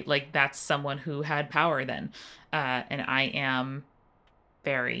by, that's someone who had power then. And I am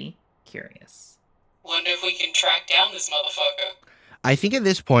very curious. Wonder if we can track down this motherfucker. I think at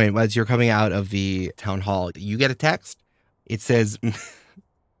this point, as you're coming out of the town hall, you get a text. It says,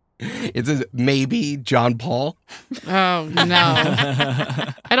 maybe John Paul. Oh, no.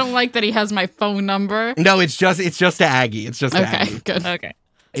 I don't like that he has my phone number. No, it's just to Aggie. It's just to Aggie. Okay, good. Okay.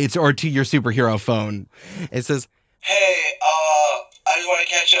 Or to your superhero phone. It says, Hey, I just want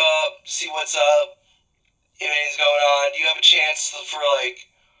to catch up, see what's up, if anything's going on. Do you have a chance for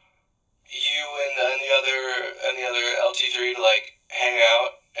you and the other LT3 to hang out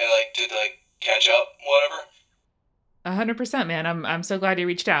and to catch up, whatever? 100%, man. I'm so glad you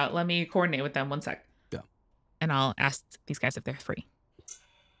reached out. Let me coordinate with them. 1 sec. Yeah. And I'll ask these guys if they're free.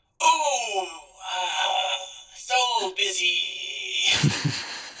 Ooh, so busy.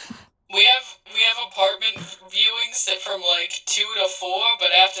 We have apartment viewings from like 2 to 4, but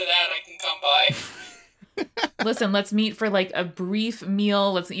after that I can come by. Listen, let's meet for like a brief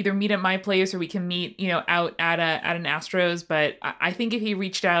meal. Let's either meet at my place or we can meet, out at an Astros. But I think if he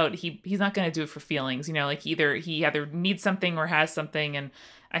reached out, he's not going to do it for feelings. Like he either needs something or has something, and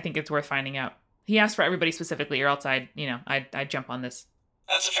I think it's worth finding out. He asked for everybody specifically, or else I'd jump on this.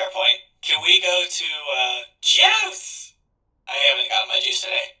 That's a fair point. Can we go to juice? I haven't gotten my juice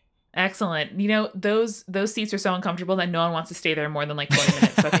today. Excellent. Those seats are so uncomfortable that no one wants to stay there more than like 20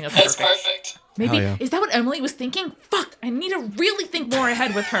 minutes. So I think that's perfect. Maybe Is that what Emily was thinking? Fuck, I need to really think more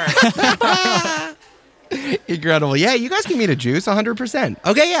ahead with her. Incredible. Yeah, you guys can meet at Juice 100%.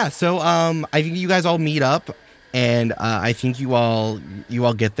 Okay, yeah. So I think you guys all meet up, and I think you all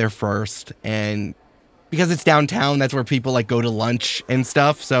get there first, and because it's downtown, that's where people like go to lunch and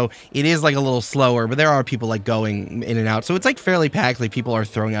stuff. So it is like a little slower, but there are people like going in and out. So it's like fairly packed. Like people are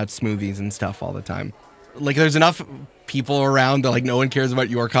throwing out smoothies and stuff all the time. Like there's enough people around that like no one cares about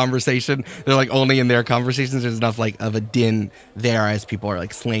your conversation. They're like only in their conversations. There's enough like of a din there as people are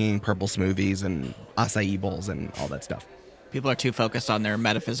like slinging purple smoothies and acai bowls and all that stuff. People are too focused on their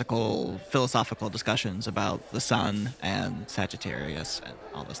metaphysical, philosophical discussions about the sun and Sagittarius and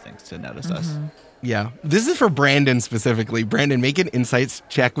all those things to notice us. Yeah. This is for Brandon specifically. Brandon, make an insights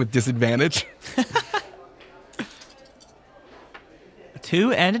check with disadvantage.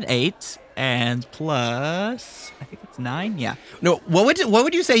 2 and an 8, and plus, I think it's 9. Yeah. No, what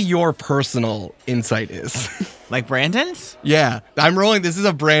would you say your personal insight is? Like Brandon's? Yeah. I'm rolling. This is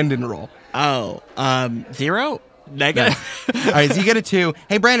a Brandon roll. Oh, 0? Negative. No. All right, so you get a 2.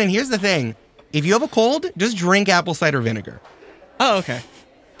 Hey, Brandon, here's the thing. If you have a cold, just drink apple cider vinegar. Oh, okay.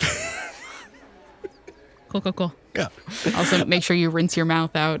 Cool. Yeah. Also, make sure you rinse your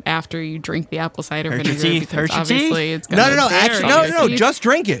mouth out after you drink the apple cider Hurt your vinegar. teeth, Because hurt your obviously teeth. it's gonna No. tear Actually, up your no. teeth. Just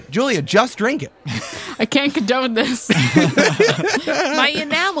drink it. Julia, just drink it. I can't condone this. My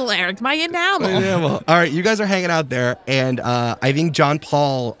enamel, Eric. My enamel. Yeah, well, all right, you guys are hanging out there, and I think John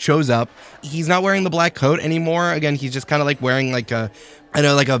Paul shows up. He's not wearing the black coat anymore. Again, he's just kind of like wearing like a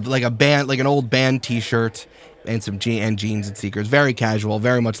band, like an old band T-shirt and some jeans and sneakers. Very casual,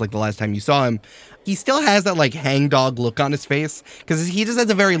 very much like the last time you saw him. He still has that like hangdog look on his face because he just has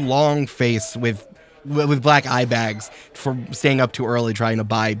a very long face with black eye bags for staying up too early trying to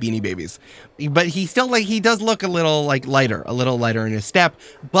buy Beanie Babies. But he still he does look a little lighter in his step,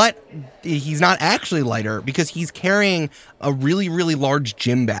 but he's not actually lighter because he's carrying a really, really large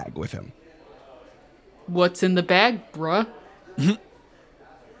gym bag with him. What's in the bag, bruh?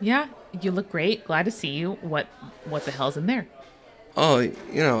 Yeah, you look great. Glad to see you. What the hell's in there? Oh,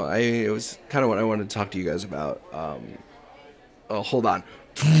 it was kind of what I wanted to talk to you guys about. Hold on.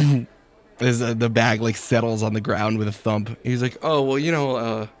 The bag like settles on the ground with a thump. He's like, oh,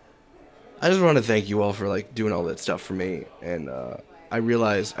 well, I just want to thank you all for like doing all that stuff for me. And I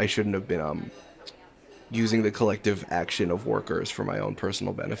realized I shouldn't have been using the collective action of workers for my own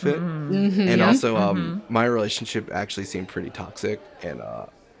personal benefit. And also, my relationship actually seemed pretty toxic. And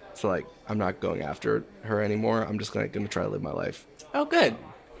so like, I'm not going after her anymore. I'm just gonna try to live my life. Oh, good.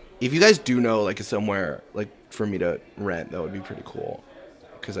 If you guys do know like somewhere like for me to rent, that would be pretty cool.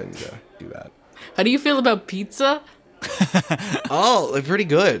 Because I need to do that. How do you feel about pizza? Oh, like, pretty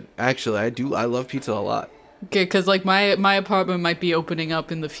good actually. I love pizza a lot. Okay, because like my apartment might be opening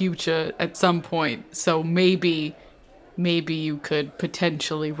up in the future at some point, so maybe you could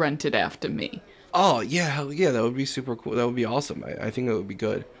potentially rent it after me. Oh yeah, hell yeah, that would be super cool. That would be awesome. I think that would be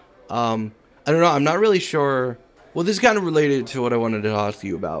good. I don't know. I'm not really sure. Well, this is kind of related to what I wanted to talk to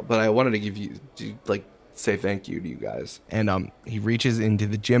you about, but I wanted to say thank you to you guys. And he reaches into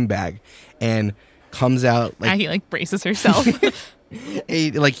the gym bag and comes out like Aggie like braces herself.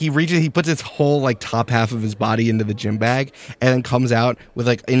 he puts his whole like top half of his body into the gym bag and then comes out with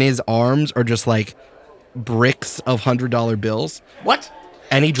like in his arms are just like bricks of $100 bills. What?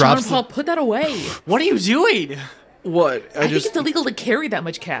 And he drops John Paul, put that away. What are you doing? What? I think it's illegal to carry that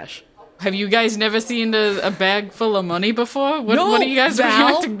much cash. Have you guys never seen a bag full of money before? What are you guys Val,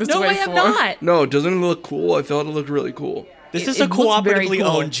 reacting this way for? No, I have not. No, doesn't it look cool? I thought it looked really cool. This It- is a it looks very cooperatively cool.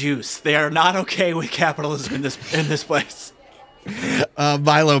 owned juice. They are not okay with capitalism in this place.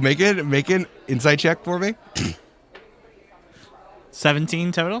 Milo, make an insight check for me.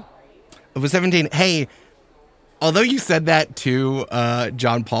 17 total? It was 17. Hey, although you said that to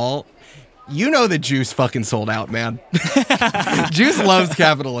John Paul, you know that Juice fucking sold out, man. Juice loves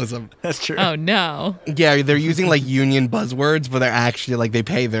capitalism. That's true. Oh no. Yeah, they're using like union buzzwords, but they're actually like they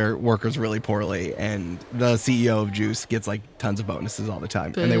pay their workers really poorly, and the CEO of Juice gets like tons of bonuses all the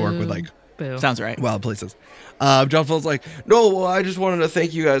time, and they work with like Boo. Sounds right. Wild places. John Paul's like, no, well, I just wanted to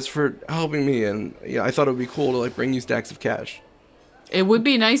thank you guys for helping me, and yeah, I thought it would be cool to like bring you stacks of cash. It would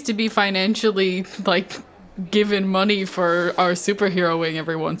be nice to be financially, like, given money for our superheroing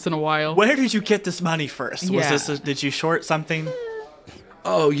every once in a while. Where did you get this money first? Yeah. Did you short something?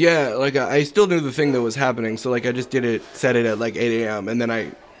 Oh yeah, like I still knew the thing that was happening, so like I just set it at like 8 a.m. and then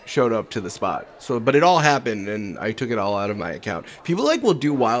I showed up to the spot. So, but it all happened, and I took it all out of my account. People like will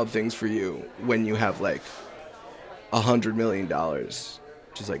do wild things for you when you have like $100 million, just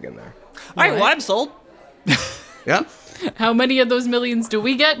like in there. All right, well, I'm sold. Yeah. How many of those millions do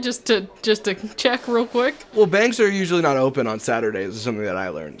we get? Just to check real quick. Well, banks are usually not open on Saturdays. Is something that I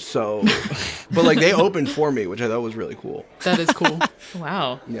learned. So, but like they opened for me, which I thought was really cool. That is cool.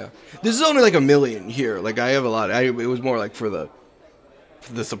 Wow. Yeah. This is only like $1 million here. Like I have a lot. It was more like for the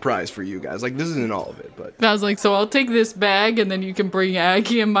surprise for you guys. Like this isn't all of it, but I was like, so I'll take this bag, and then you can bring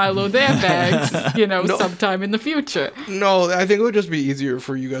Aggie and Milo their bags, No. sometime in the future. no, I think it would just be easier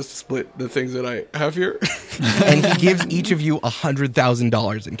for you guys to split the things that I have here. And he gives each of you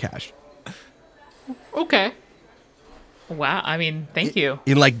 $100,000 in cash. Okay. Wow. I mean, thank you.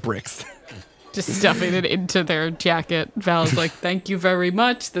 In like bricks. Just stuffing it into their jacket. Val's like, thank you very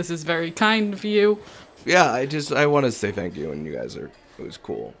much. This is very kind of you. Yeah, I want to say thank you, and you guys it was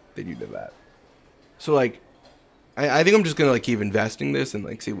cool that you did that. So like, I think I'm just gonna like keep investing this and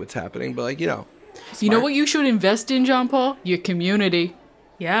like see what's happening, but like You know what you should invest in, John Paul? Your community.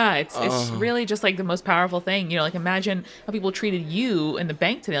 Yeah, it's really just like the most powerful thing. Like imagine how people treated you in the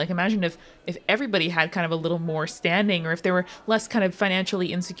bank today. Like imagine if everybody had kind of a little more standing, or if they were less kind of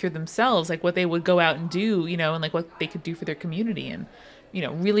financially insecure themselves, like what they would go out and do, and like what they could do for their community, and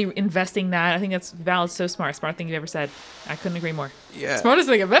really investing that. I think that's Val is so smart thing you've ever said. I couldn't agree more. yeah. Smartest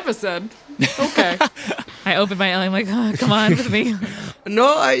thing I've ever said. Okay. I opened my eye, I'm like, oh, come on with me.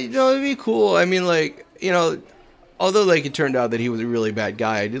 No, it'd be cool. I mean, like, although like it turned out that he was a really bad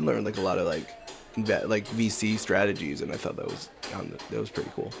guy, I did learn like a lot of like VC strategies, and I thought that was pretty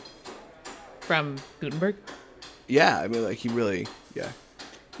cool. From Gutenberg? Yeah, I mean, like he really, yeah.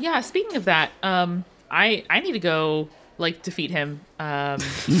 Yeah, speaking of that, I need to go like defeat him. So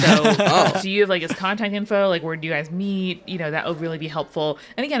do you have like his contact info? Like where do you guys meet? That would really be helpful.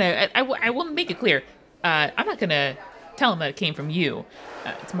 And again, I will make it clear. I'm not gonna tell him that it came from you.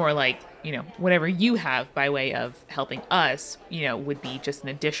 It's more like, whatever you have by way of helping us, would be just an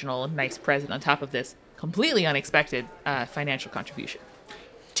additional nice present on top of this completely unexpected financial contribution.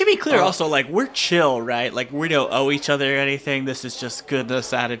 To be clear, also, like, we're chill, right? Like, we don't owe each other anything. This is just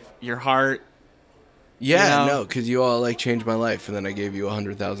goodness out of your heart. Yeah, no, because you all like changed my life, and then I gave you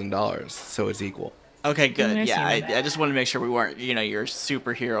 $100,000, so it's equal. Okay, good. Nice Yeah, hearing that. I just want to make sure we weren't, your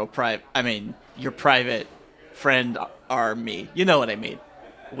superhero your private friend are me. You know what I mean?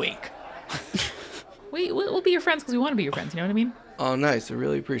 Wink. We'll be your friends because we want to be your friends. You know what I mean? Oh, nice. I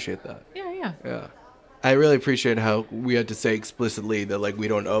really appreciate that. Yeah. Yeah. I really appreciate how we had to say explicitly that like we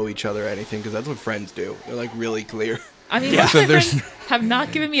don't owe each other anything, because that's what friends do. They're like really clear. I mean, most of my friends have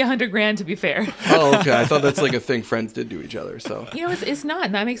not given me $100,000 to be fair. Oh, okay. I thought that's like a thing friends did to each other. So. It's not,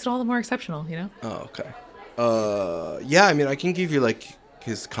 and that makes it all the more exceptional. Oh, okay. Yeah. I mean, I can give you like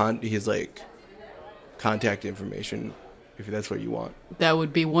his like contact information if that's what you want. That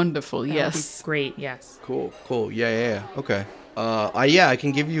would be wonderful. That Yes. would be great. Yes. Cool. Yeah. Okay. I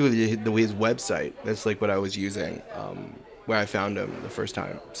can give you his website. That's like what I was using, where I found him the first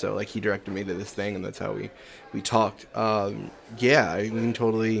time. So like he directed me to this thing, and that's how we talked. Yeah, I can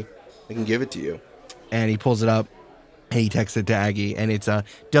give it to you. And he pulls it up and he texts it to Aggie, and it's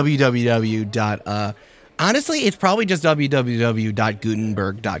www. Honestly, it's probably just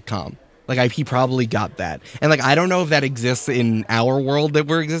www.gutenberg.com. Like he probably got that. And like I don't know if that exists in our world that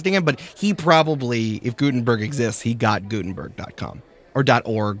we're existing in, but he probably, if Gutenberg exists, he got Gutenberg.com or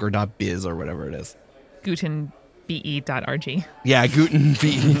 .org or .biz or whatever it is. Gutenbe.rg. Yeah,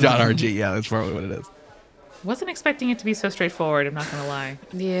 Gutenbe.rg. Yeah, that's probably what it is. Wasn't expecting it to be so straightforward. I'm not gonna lie.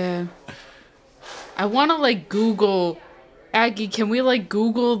 Yeah. I want to like Google, Aggie, can we like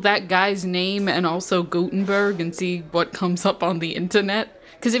Google that guy's name and also Gutenberg and see what comes up on the internet?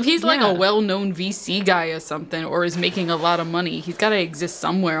 Because if he's like Yeah. a well-known VC guy or something, or is making a lot of money, he's got to exist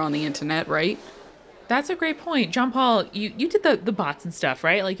somewhere on the internet, right? That's a great point. John Paul, you did the bots and stuff,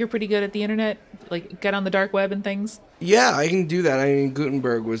 right? Like you're pretty good at the internet, like get on the dark web and things. Yeah, I can do that. I mean,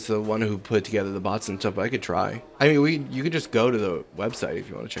 Gutenberg was the one who put together the bots and stuff, but I could try. I mean, you could just go to the website if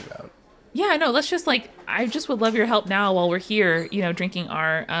you want to check it out. Yeah, no, let's just I just would love your help now while we're here, drinking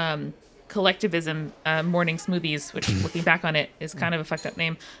our collectivism morning smoothies, which looking back on it is kind of a fucked up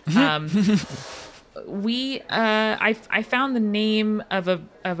name. I found the name of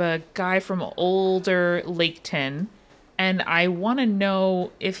a guy from older Laketon, and I want to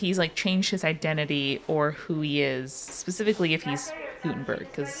know if he's like changed his identity or who he is, specifically if he's Gutenberg,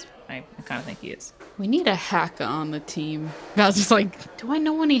 because I kind of think he is. We need a hacker on the team. I was just like, do I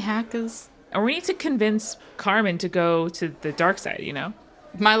know any hackers? Or we need to convince Carmen to go to the dark side, you know?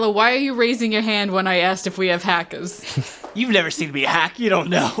 Milo, why are you raising your hand when I asked if we have hackers? You've never seen me hack. You don't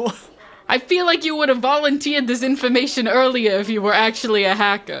know. I feel like you would have volunteered this information earlier if you were actually a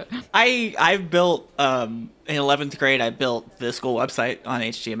hacker. I built in 11th grade. I built the school website on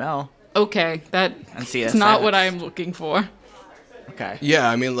HTML. Okay, And CSS. that's not what I'm looking for. Okay. Yeah,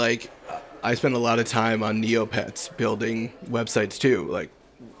 I mean, like, I spend a lot of time on Neopets building websites too. Like,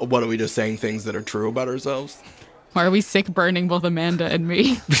 what are we just saying things that are true about ourselves? Why are we sick burning both Amanda and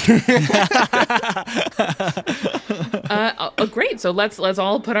me? Great. So let's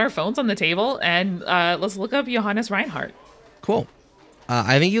all put our phones on the table and let's look up Johannes Reinhardt. Cool.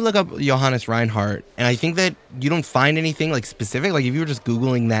 I think you look up Johannes Reinhardt, and I think that you don't find anything like specific. Like if you were just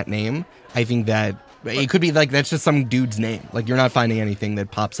Googling that name, I think that it could be like that's just some dude's name. Like you're not finding anything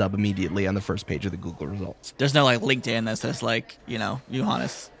that pops up immediately on the first page of the Google results. There's no like LinkedIn that says like, you know,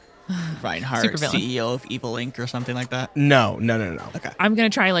 Johannes Reinhardt, Supervillain. CEO of Evil Inc. or something like that. No. Okay. I'm going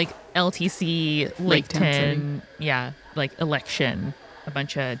to try like LTC, Lake Town Laketon, yeah, like election, a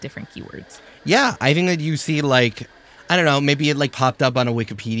bunch of different keywords. Yeah, I think that you see like, I don't know, maybe it like popped up on a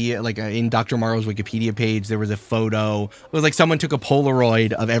Wikipedia, like in Dr. Morrow's Wikipedia page, there was a photo. It was like someone took a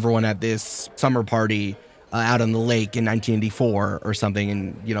Polaroid of everyone at this summer party out on the lake in 1984 or something.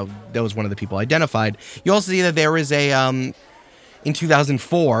 And, you know, that was one of the people identified. You also see that there was a, in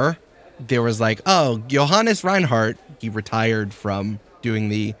 2004, there was like, oh, Johannes Reinhardt, he retired from doing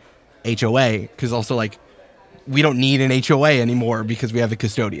the HOA because also like, we don't need an HOA anymore because we have a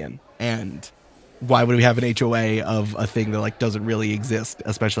custodian. And why would we have an HOA of a thing that like doesn't really exist,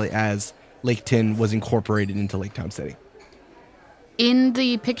 especially as Laketon was incorporated into Lake Town City? In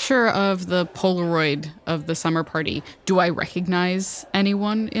the picture of the Polaroid of the summer party, do I recognize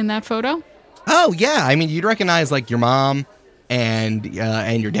anyone in that photo? Oh yeah, I mean you'd recognize like your mom and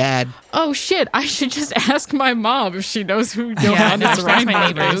your dad. Oh shit, I should just ask my mom if she knows who Johannes Ask my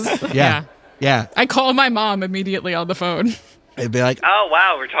Reinhardt neighbors. is. Yeah. I call my mom immediately on the phone. It'd be like, Oh,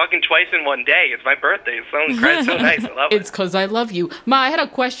 wow, we're talking twice in one day. It's my birthday. It's so nice. I love It's it. because I love you. Ma, I had a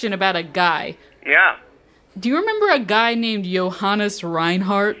question about a guy. Yeah. Do you remember a guy named Johannes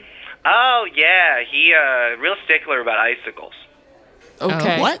Reinhardt? Oh, yeah. He, real stickler about icicles.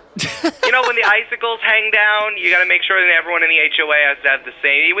 Okay. What? You know, when the icicles hang down, you got to make sure that everyone in the HOA has to have the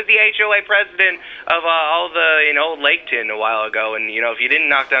same. He was the HOA president of all the, Laketon a while ago. And, if you didn't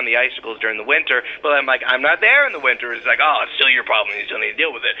knock down the icicles during the winter, well, I'm like, I'm not there in the winter. It's like, oh, it's still your problem. You still need to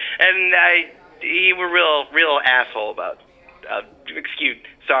deal with it. And he were real asshole about.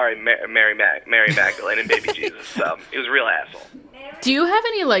 Sorry, Mary Magdalene and Baby Jesus. He was a real asshole. Do you have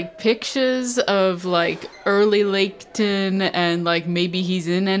any, pictures of, early Laketon and, maybe he's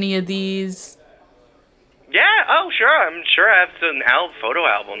in any of these? Yeah, oh, sure. I'm sure I have some photo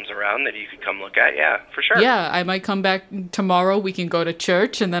albums around that you could come look at. Yeah, for sure. Yeah, I might come back tomorrow. We can go to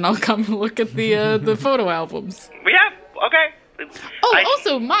church, and then I'll come and look at the photo albums. Yeah, okay. Oh,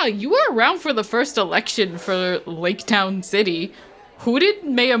 also, Ma, you were around for the first election for Lake Town City. Who did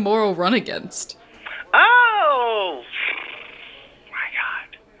Mayor Morrow run against? Oh, my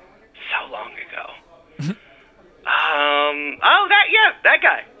God. So long ago. That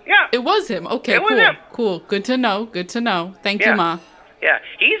guy. Yeah. It was him. Okay, It cool. was him. Cool. Good to know. Thank Yeah. you, Ma. Yeah,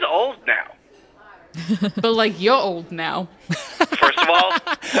 he's old now. But, you're old now. First of all,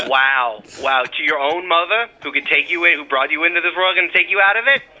 wow. To your own mother, who could take you in, who brought you into this world and take you out of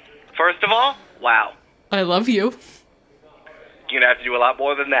it. First of all, wow. I love you. You're going to have to do a lot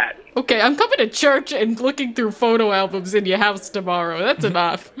more than that. Okay, I'm coming to church and looking through photo albums in your house tomorrow. That's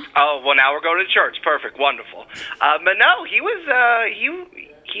enough. Oh, well, now we're going to church. Perfect. Wonderful. But no, he was,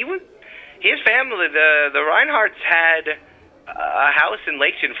 his family, the Reinhardts had a house in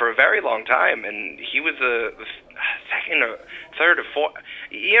Laketon for a very long time, and he was the second or third or fourth.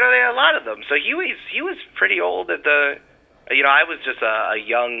 There are a lot of them. So he was pretty old at the, I was just a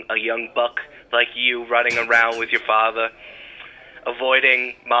young buck like you running around with your father,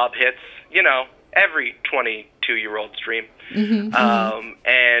 avoiding mob hits, every 22-year-old's dream. Mm-hmm,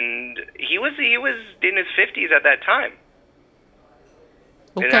 and he was in his 50s at that time.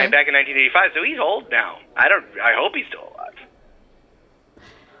 Okay. Back in 1985, so he's old now. I hope he's still alive.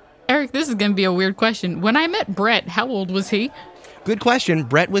 Eric, this is going to be a weird question. When I met Brett, how old was he? good question.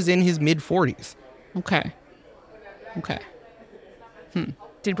 Brett was in his mid-40s. Okay.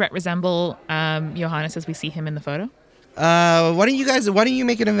 Did Brett resemble Johannes as we see him in the photo? Why don't you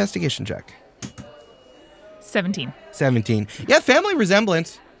make an investigation check? 17. 17. Yeah, family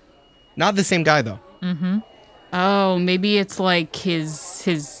resemblance. Not the same guy though. Mm-hmm. Oh, maybe it's like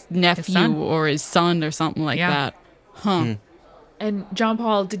his nephew or his son or something like that. Huh. And John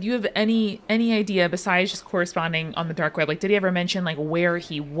Paul, did you have any idea besides just corresponding on the dark web? Like, did he ever mention like where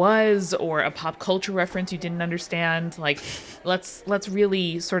he was or a pop culture reference you didn't understand? Like, let's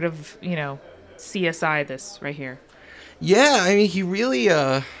really sort of, CSI this right here. Yeah, I mean, he really,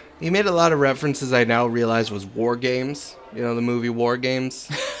 he made a lot of references I now realize was War Games. You know, the movie War Games.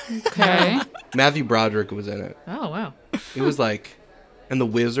 Okay. Matthew Broderick was in it. Oh, wow. It was like, and The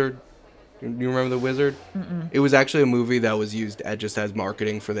Wizard. You remember The Wizard? Mm-mm. It was actually a movie that was used just as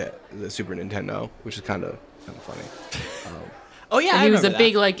marketing for the Super Nintendo, which is kind of funny. Oh yeah, and he was a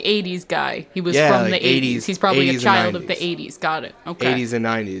big like 80s guy. He was from like the 80s. He's probably 80s a child of and the 90s. 80s. Got it. Okay. 80s and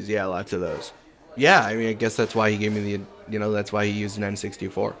 90s, yeah, lots of those. Yeah, I mean, I guess that's why he gave me that's why he used an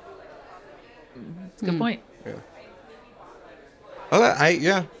N64. That's a good point. Yeah.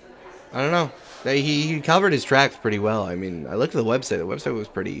 I don't know. He covered his tracks pretty well. I mean, I looked at the website. The website was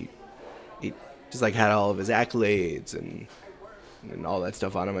pretty. He just like had all of his accolades and all that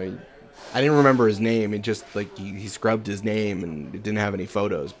stuff on him. I didn't remember his name. It just like he scrubbed his name and it didn't have any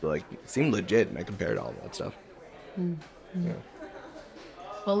photos, but like it seemed legit. And I compared all that stuff. Mm-hmm. Yeah.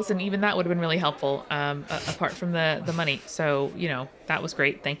 Well, listen, even that would have been really helpful, apart from the money. So, that was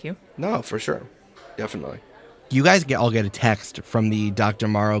great. Thank you. No, for sure. Definitely. You guys all get a text from the Dr.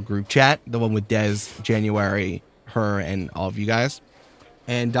 Morrow group chat, the one with Des, January, her, and all of you guys.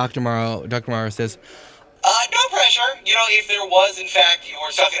 And Dr. Morrow says, no pressure. If there was, in fact, you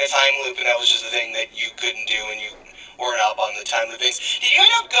were stuck in a time loop and that was just a thing that you couldn't do and you weren't up on the time loop things, did you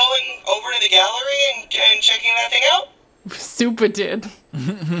end up going over to the gallery and checking that thing out? Super did.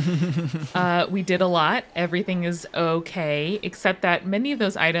 We did a lot. Everything is okay, except that many of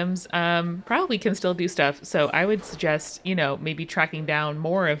those items probably can still do stuff. So I would suggest, maybe tracking down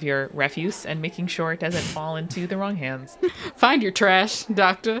more of your refuse and making sure it doesn't fall into the wrong hands. Find your trash,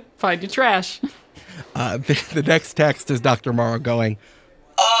 Doctor. Find your trash. The next text is Dr. Morrow going,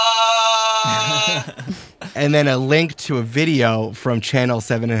 and then a link to a video from Channel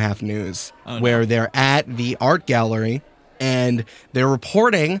 7.5 News where they're at the art gallery and they're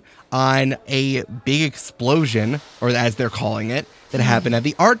reporting on a big explosion, or as they're calling it, that happened at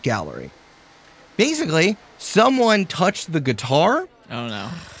the art gallery. Basically, someone touched the guitar. Oh no.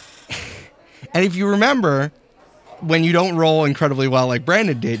 And if you remember, when you don't roll incredibly well like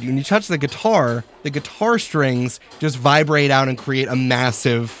Brandon did, when you touch the guitar strings just vibrate out and create a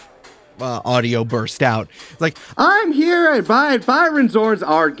massive audio burst out. It's like, I'm here at Byron Zorn's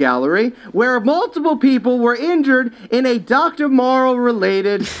art gallery, where multiple people were injured in a Dr. Morrow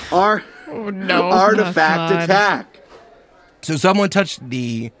related artifact attack. So someone touched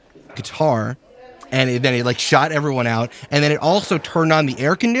the guitar, and then it like shot everyone out, and then it also turned on the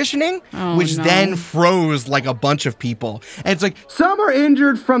air conditioning, which then froze like a bunch of people. And it's like, some are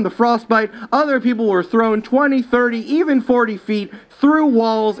injured from the frostbite, other people were thrown 20, 30, even 40 feet through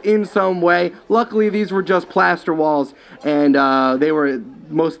walls in some way. Luckily, these were just plaster walls, and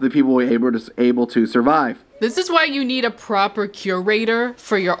most of the people were able to survive. This is why you need a proper curator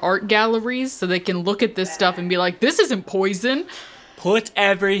for your art galleries, so they can look at this stuff and be like, this isn't poison. Put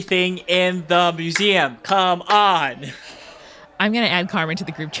everything in the museum. Come on. I'm going to add Carmen to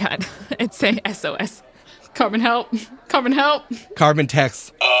the group chat and say SOS. Carmen, help. Carmen, help. Carmen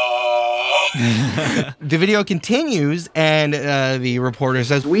texts. The video continues, and the reporter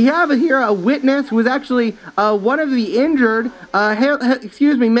says, we have here a witness who was actually one of the injured.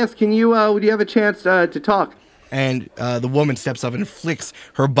 Excuse me, miss, would you have a chance to talk? And the woman steps up and flicks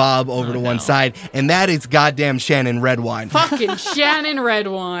her bob over to one side, and that is goddamn Shannon Redwine. Fucking Shannon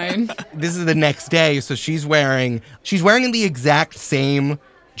Redwine. This is the next day, so she's wearing the exact same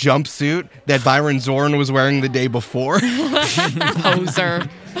jumpsuit that Byron Zorn was wearing the day before. Poser.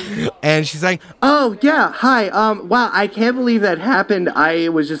 And she's like, oh, yeah, hi, wow, I can't believe that happened. I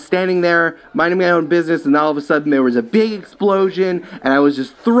was just standing there, minding my own business, and all of a sudden there was a big explosion, and I was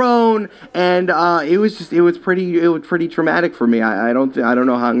just thrown, and it was pretty traumatic for me. I don't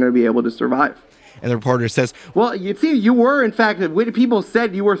know how I'm going to be able to survive. And the reporter says, well, you see, you were, in fact, people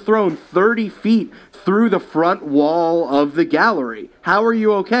said you were thrown 30 feet through the front wall of the gallery. How are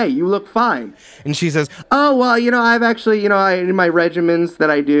you okay? You look fine. And she says, oh, well, I've actually, in my regimens that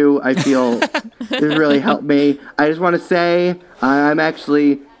I do, I feel it really helped me. I just want to say I'm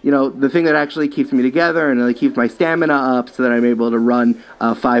actually, the thing that actually keeps me together and it keeps my stamina up so that I'm able to run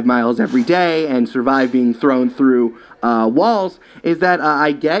 5 miles every day and survive being thrown through walls is that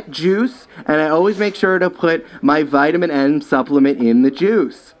I get juice, and I always make sure to put my vitamin N supplement in the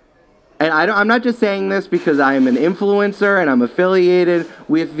juice. And I'm not just saying this because I am an influencer and I'm affiliated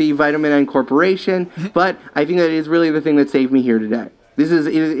with the Vitamin N Corporation, but I think that it is really the thing that saved me here today. It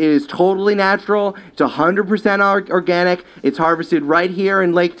is totally natural. It's 100% organic. It's harvested right here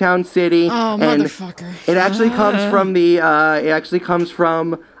in Lake Town City. Oh, and motherfucker! It actually comes from the.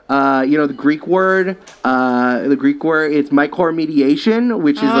 The Greek word. The Greek word. It's mycormediation,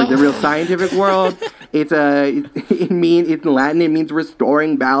 which is like the real scientific world. It's in Latin. It means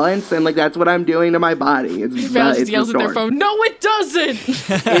restoring balance, and like that's what I'm doing to my body. Val just yells at their phone. No, it doesn't.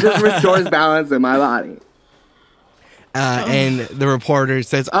 It just restores balance in my body. And the reporter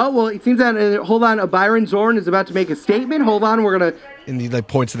says, "Oh well, it seems that hold on, Byron Zorn is about to make a statement. Hold on, we're gonna." And he like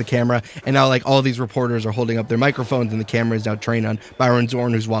points to the camera, and now like all these reporters are holding up their microphones, and the camera is now trained on Byron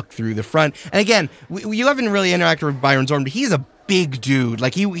Zorn, who's walked through the front. And again, you haven't really interacted with Byron Zorn, but he's a big dude.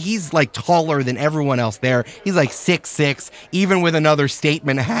 Like he's like taller than everyone else there. He's like 6'6", even with another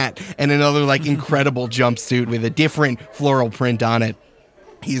statement hat and another like incredible jumpsuit with a different floral print on it.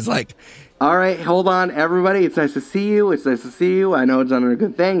 He's like, all right, hold on, everybody. It's nice to see you. I know it's not a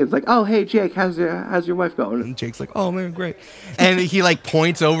good thing. It's like, oh, hey, Jake, how's your wife going? And Jake's like, oh, man, great. And he, like,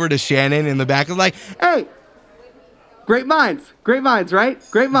 points over to Shannon in the back and like, hey, great minds, right?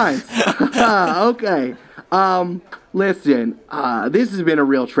 Great minds. Okay. Listen, this has been a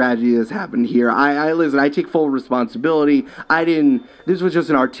real tragedy that's happened here. I take full responsibility. This was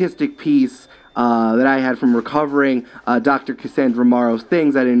just an artistic piece that I had from recovering Dr. Cassandra Morrow's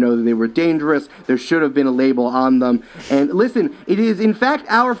things. I didn't know that they were dangerous. There should have been a label on them. And listen, it is in fact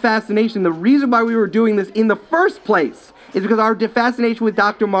our fascination. The reason why we were doing this in the first place is because our fascination with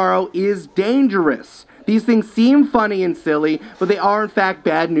Dr. Morrow is dangerous. These things seem funny and silly, but they are in fact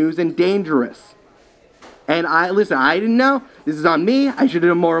bad news and dangerous. And I didn't know. This is on me. I should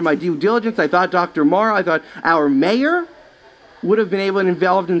have done more of my due diligence. I thought Dr. Morrow, I thought our mayor would have been able and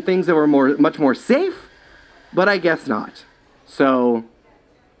involved in things that were much more safe, but I guess not. So,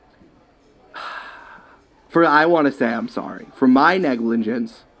 I want to say I'm sorry for my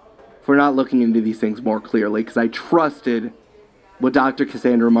negligence for not looking into these things more clearly, because I trusted what Dr.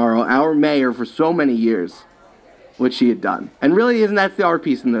 Cassandra Morrow, our mayor for so many years, what she had done. And really, that's the art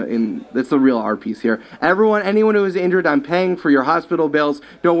piece that's the real art piece here. Anyone who is injured, I'm paying for your hospital bills.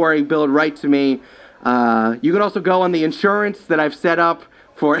 Don't worry, bill it right to me. You can also go on the insurance that I've set up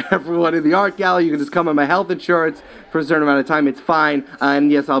for everyone in the art gallery. You can just come on my health insurance for a certain amount of time. It's fine.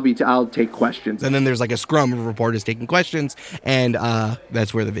 And yes, I'll take questions. And then there's like a scrum of reporters taking questions, and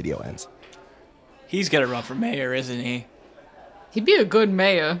that's where the video ends. He's gonna run for mayor, isn't he? He'd be a good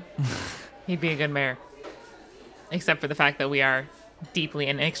mayor. He'd be a good mayor. Except for the fact that we are deeply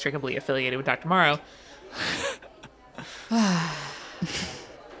and inextricably affiliated with Dr. Morrow.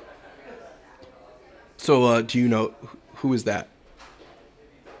 So, do you know who is that?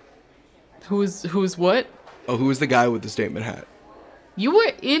 Who's what? Oh, who is the guy with the statement hat? You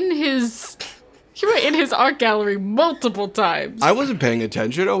were in his art gallery multiple times. I wasn't paying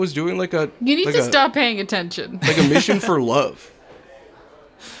attention. I was doing like a. You need to stop paying attention. Like a mission for love.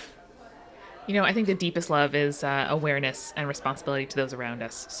 You know, I think the deepest love is awareness and responsibility to those around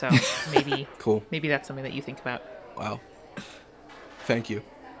us. So maybe, cool. Maybe that's something that you think about. Wow. Thank you.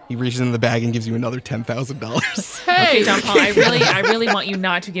 He reaches in the bag and gives you another $10,000. Hey, okay, John Paul, I really want you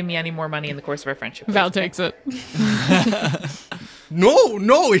not to give me any more money in the course of our friendship. Val takes it. No,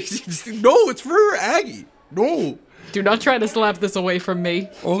 it's for Aggie. No. Do not try to slap this away from me.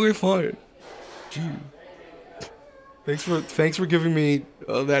 Okay, fine. Gee. Thanks for giving me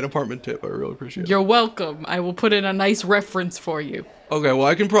that apartment tip. I really appreciate it. You're welcome. I will put in a nice reference for you. Okay, well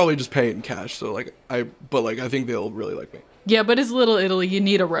I can probably just pay it in cash. So I think they'll really like me. Yeah, but it's Little Italy. You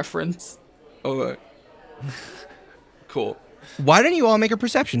need a reference. Okay. Cool. Why don't you all make a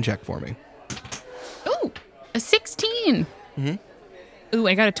perception check for me? Ooh, a 16. Mm-hmm. Ooh,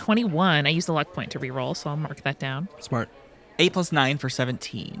 I got a 21. I used the luck point to reroll, so I'll mark that down. Smart. 8 + 9 for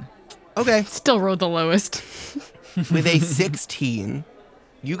 17. Okay. Still rolled the lowest. With a 16,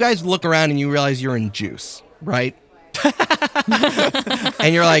 you guys look around and you realize you're in juice, right?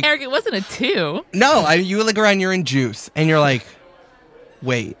 And you're like, Eric, it wasn't a 2. No, you look around, you're in juice, and you're like,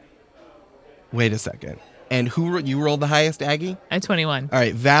 wait a second. And you rolled the highest, Aggie? I had 21. All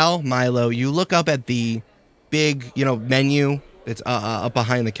right, Val, Milo, you look up at the big, menu that's up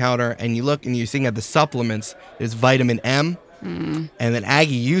behind the counter, and you look and you're seeing at the supplements, there's vitamin M. And then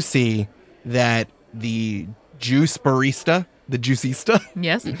Aggie, you see that the juice barista, the juicista,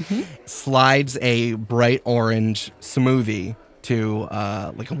 yes, slides a bright orange smoothie to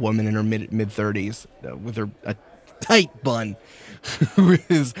like a woman in her mid 30s with her tight bun, who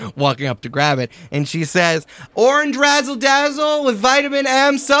is walking up to grab it. And she says, "Orange Razzle Dazzle with vitamin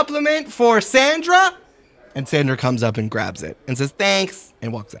M supplement for Sandra." And Sandra comes up and grabs it and says, "Thanks,"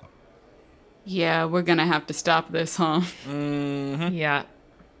 and walks out. Yeah, we're gonna have to stop this, huh? Yeah.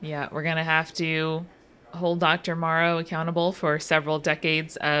 Yeah, we're going to have to hold Dr. Morrow accountable for several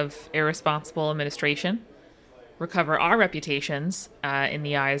decades of irresponsible administration, recover our reputations in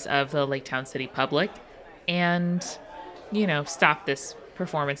the eyes of the Lake Town City public, and, stop this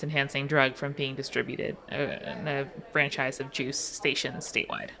performance-enhancing drug from being distributed in a franchise of juice stations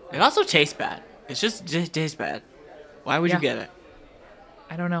statewide. It also tastes bad. It just tastes bad. Why would you get it?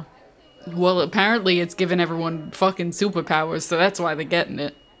 I don't know. Well, apparently it's giving everyone fucking superpowers, so that's why they're getting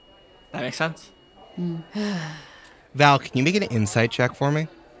it. That makes sense. Val, can you make an insight check for me?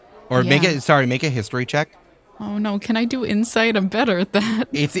 Or Yeah. make a history check. Oh no, can I do insight? I'm better at that.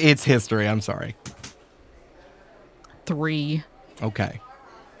 It's history, I'm sorry. 3. Okay.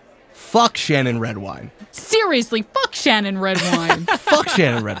 Fuck Shannon Redwine. Seriously, fuck Shannon Redwine. Fuck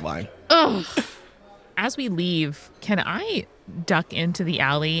Shannon Redwine. Ugh. As we leave, can I duck into the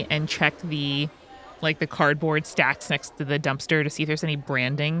alley and check the cardboard stacks next to the dumpster to see if there's any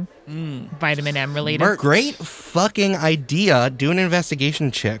branding vitamin M related? Great fucking idea. Do an investigation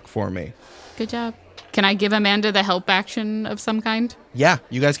check for me. Good job. Can I give Amanda the help action of some kind? Yeah,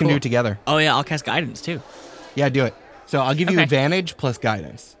 you guys can do it together. Oh, yeah, I'll cast guidance, too. Yeah, do it. So I'll give you Okay. advantage plus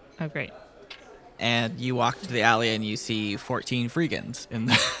guidance. Oh, great. And you walk to the alley and you see 14 freegans in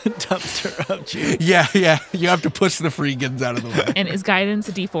the dumpster of juice. Yeah. You have to push the freegans out of the way. And is guidance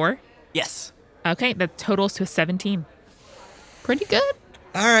a D4? Yes. Okay, that totals to a 17. Pretty good.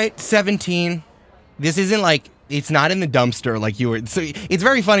 All right, 17. This isn't like, it's not in the dumpster like you were. So it's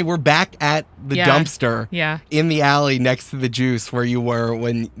very funny. We're back at the dumpster in the alley next to the juice where you were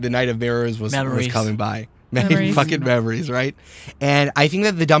when the Night of Mirrors was coming by. Many fucking memories, right? And I think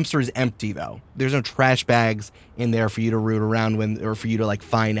that the dumpster is empty, though. There's no trash bags in there for you to root around or for you to like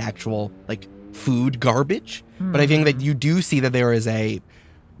find actual like food garbage. But I think that you do see that there is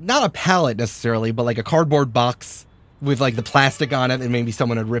not a pallet necessarily, but like a cardboard box with like the plastic on it, and maybe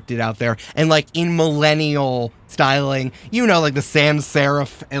someone had ripped it out there. And like in millennial styling, like the sans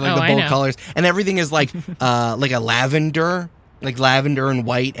serif and like the bold colors, and everything is like a lavender. Like lavender and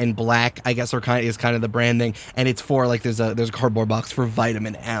white and black, I guess, is kind of the branding, and it's for like there's a cardboard box for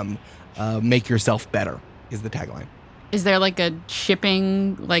vitamin M. Make yourself better is the tagline. Is there like a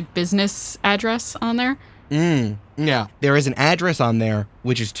shipping business address on there? Yeah, there is an address on there,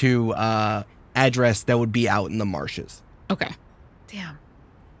 which is to address that would be out in the marshes. Okay. Damn.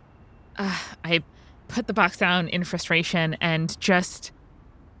 I put the box down in frustration and just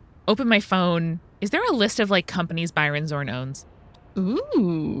open my phone. Is there a list of companies Byron Zorn owns?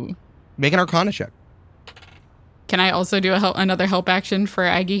 Ooh. Make an Arcana check. Can I also do another help action for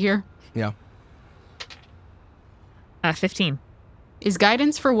Aggie here? Yeah. 15. Is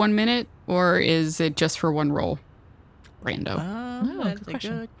guidance for 1 minute or is it just for one roll? Rando. That's a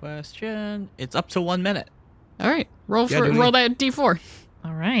good question. It's up to 1 minute. All right. Roll that D4.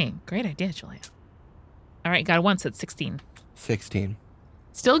 All right. Great idea, Julia. All right. Got it once. It's 16. 16.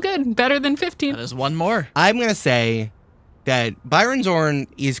 Still good. Better than 15. That is one more. I'm going to say that Byron Zorn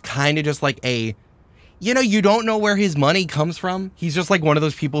is kind of just like you don't know where his money comes from. He's just like one of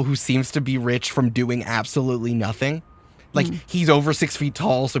those people who seems to be rich from doing absolutely nothing. Like he's over 6 feet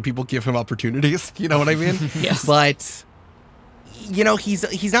tall, so people give him opportunities. You know what I mean? Yes. But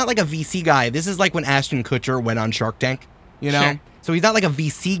he's not like a VC guy. This is like when Ashton Kutcher went on Shark Tank, Sure. So he's not like a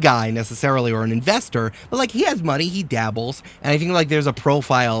VC guy necessarily or an investor, but like he has money, he dabbles. And I think like there's a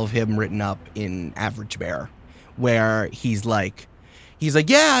profile of him written up in Average Bear where he's like,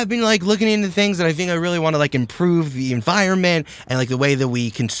 yeah, I've been like looking into things that I think I really want to like improve the environment and like the way that we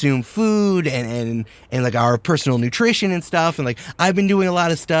consume food and like our personal nutrition and stuff. And like I've been doing a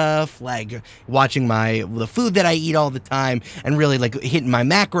lot of stuff like watching the food that I eat all the time and really like hitting my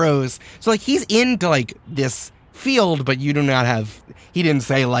macros. So like he's into like this field, but you do not have, he didn't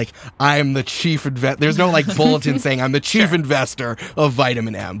say like I'm the chief investor. There's no like bulletin saying I'm the chief investor of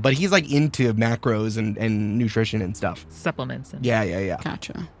vitamin M, but he's like into macros and nutrition and stuff. Supplements. Yeah.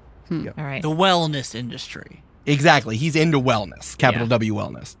 Gotcha. All right. The wellness industry. Exactly. He's into wellness, capital W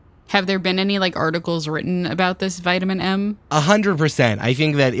wellness. Have there been any articles written about this vitamin M? 100%. I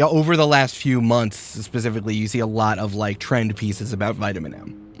think that over the last few months specifically, you see a lot of trend pieces about vitamin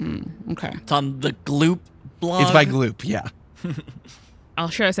M. Okay. It's on the Gloop blog. It's by Gloop, yeah. I'll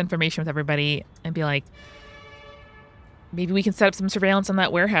share this information with everybody and be like, maybe we can set up some surveillance on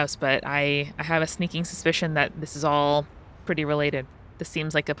that warehouse, but I have a sneaking suspicion that this is all pretty related. This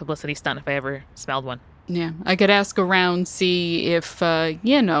seems like a publicity stunt if I ever smelled one. Yeah, I could ask around, see if,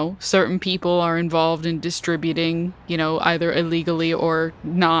 certain people are involved in distributing, either illegally or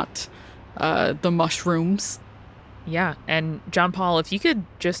not, the mushrooms. Yeah, and John Paul, if you could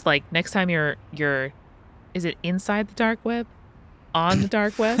just like next time you're is it inside the dark web? On the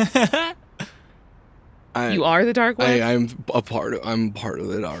dark web? You are the dark web? I'm part of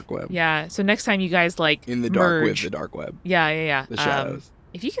the dark web. Yeah, so next time you guys like In the dark merge, with the dark web. Yeah. The shadows.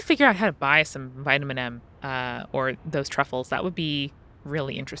 If you could figure out how to buy some vitamin M or those truffles, that would be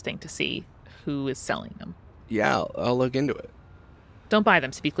really interesting to see who is selling them. Yeah, I'll look into it. Don't buy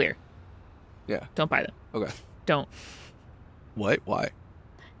them, to be clear. Yeah. Don't buy them. Okay. Don't. What? Why?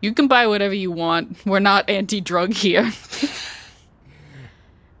 You can buy whatever you want. We're not anti-drug here.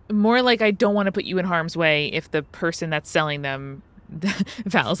 More like I don't want to put you in harm's way if the person that's selling them,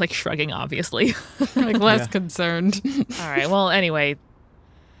 Val's like shrugging, obviously. Like less concerned. All right. Well, anyway,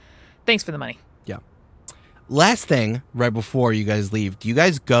 thanks for the money. Yeah. Last thing, right before you guys leave, do you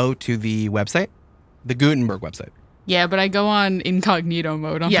guys go to the website? The Gutenberg website? Yeah, but I go on incognito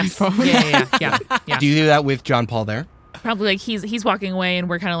mode on my Yes. phone. Yeah. Do you do that with John Paul there? Probably like he's walking away and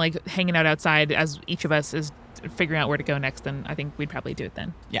we're kind of like hanging out outside as each of us is figuring out where to go next. And I think we'd probably do it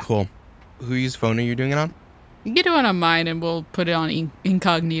then. Yeah. Cool. Whose phone are you doing it on? You can do it on mine and we'll put it on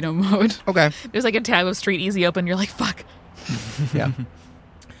incognito mode. Okay. There's like a tab of Street Easy open. You're like, fuck. Yeah.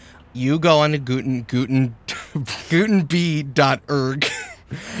 You go on to gutenbee.org.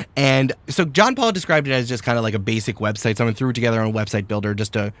 And so John Paul described it as just kind of like a basic website. Someone threw it together on a website builder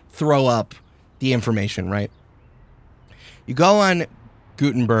just to throw up the information, right? You go on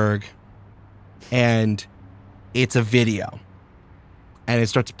Gutenberg and it's a video and it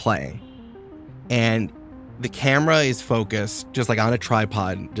starts playing. And the camera is focused just like on a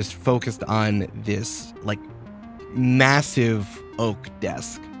tripod, just focused on this like massive oak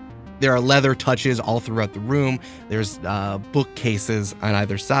desk. There are leather touches all throughout the room. There's bookcases on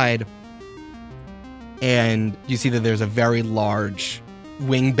either side. And you see that there's a very large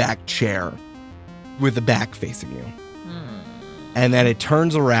wingback chair with the back facing you. And then it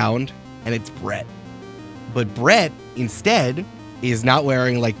turns around and it's Brett. But Brett, instead, is not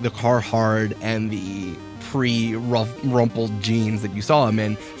wearing like the Carhartt and the pre-rumpled jeans that you saw him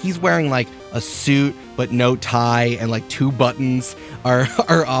in. He's wearing like a suit, but no tie, and like two buttons are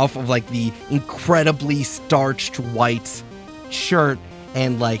off of like the incredibly starched white shirt,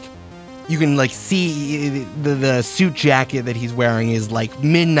 and like you can like see the suit jacket that he's wearing is like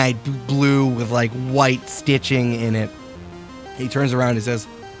midnight blue with like white stitching in it. He turns around and says,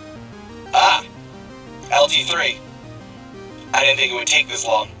 LT3. I didn't think it would take this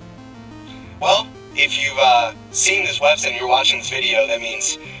long. Well, if you've seen this website and you're watching this video, that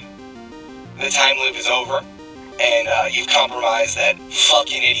means the time loop is over, and you've compromised that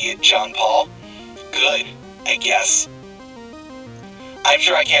fucking idiot John Paul. Good, I guess. I'm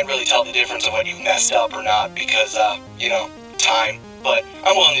sure I can't really tell the difference of when you've messed up or not because, time, but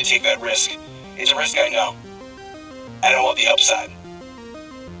I'm willing to take that risk. It's a risk I know. I don't want the upside.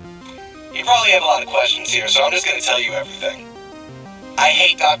 You probably have a lot of questions here, so I'm just going to tell you everything. I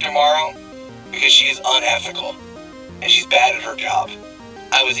hate Dr. Morrow because she is unethical, and she's bad at her job.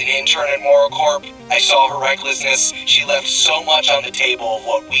 I was an intern at Morrow Corp. I saw her recklessness. She left so much on the table of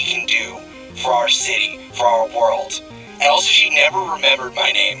what we can do for our city, for our world. And also, she never remembered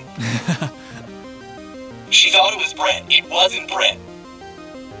my name. She thought it was Brett. It wasn't Brett.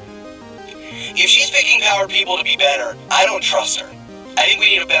 If she's picking powered people to be better, I don't trust her. I think we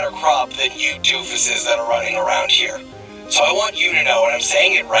need a better crop than you doofuses that are running around here. So I want you to know, and I'm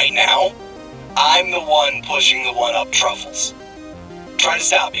saying it right now, I'm the one pushing the one-up truffles. Try to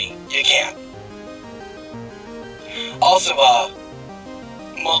stop me. You can't. Also,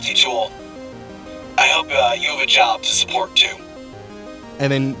 Multi-Tool, I hope you have a job to support too.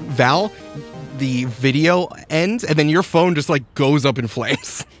 and then Val, the video ends, and then your phone just like goes up in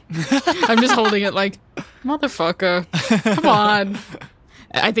flames. I'm just holding it like, motherfucker, come on.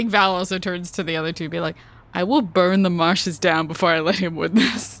 I think Val also turns to the other two, be like, I will burn the marshes down before I let him win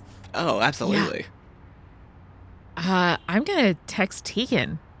this. Oh, absolutely. I'm gonna text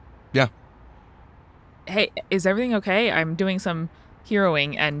Tegan. Yeah. Hey, is everything okay? I'm doing some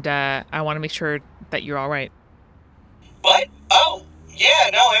heroing, and I want to make sure that you're all right. What? Oh, yeah,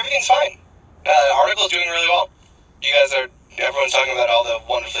 no, everything's fine. The article's doing really well. Everyone's talking about all the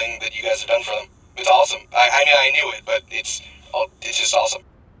wonderful thing that you guys have done for them. It's awesome. I mean, I knew it, but it's just awesome.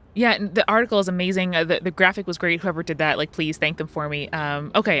 Yeah, the article is amazing. The graphic was great. Whoever did that, like, please thank them for me.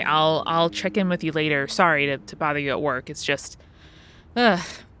 Okay, I'll check in with you later. Sorry to bother you at work. It's just, No,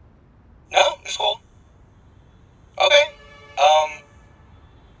 it's cool. Okay.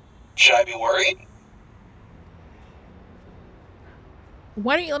 Should I be worried?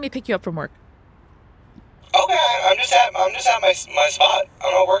 Why don't you let me pick you up from work? Okay, I'm just at my spot.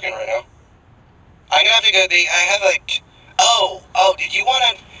 I'm not working right now. I'm gonna have to go. I have like. Oh, did you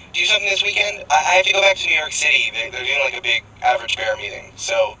want to do something this weekend? I have to go back to New York City. They're doing like a big Average Bear meeting,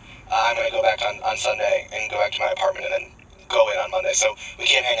 so I'm gonna go back on Sunday and go back to my apartment and then go in on Monday. So we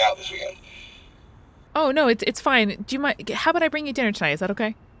can't hang out this weekend. Oh no, it's fine. Do you mind? How about I bring you dinner tonight? Is that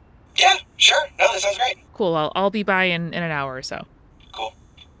okay? Yeah, sure. No, that sounds great. Cool. I'll be by in an hour or so. Cool.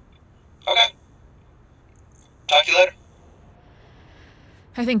 Okay. Talk to you later.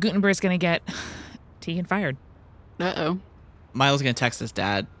 I think Gutenberg's gonna get Tegan fired. Uh-oh. Miles gonna text his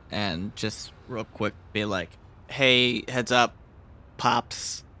dad and just real quick be like, "Hey, heads up,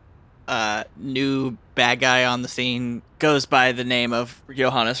 Pops. New bad guy on the scene goes by the name of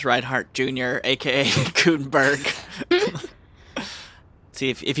Johannes Reinhardt Jr., aka Gutenberg. See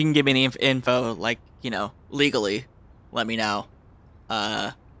if you can give me any info, like, legally, let me know.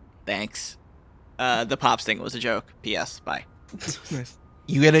 Thanks. The Pops thing was a joke. P.S. Bye." Nice.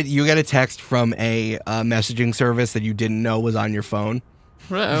 You get a text from a messaging service that you didn't know was on your phone.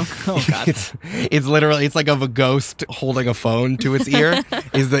 Uh-oh. Oh God. It's literally, it's like of a ghost holding a phone to its ear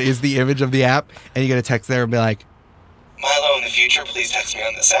is the image of the app, and you get a text there and be like, Milo, in the future, please text me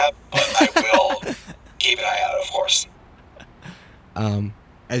on this app, but I will keep an eye out, of course.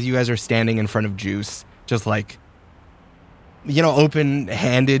 As you guys are standing in front of Juice, just like,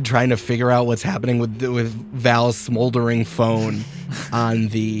 open-handed, trying to figure out what's happening with Val's smoldering phone on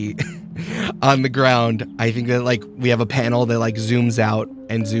the ground. I think that like we have a panel that like zooms out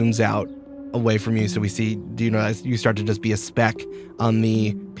away from you, so we see, you start to just be a speck on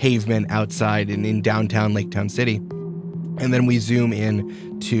the pavement outside in downtown Lake Town City, and then we zoom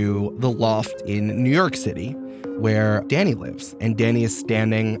in to the loft in New York City where Danny lives, and Danny is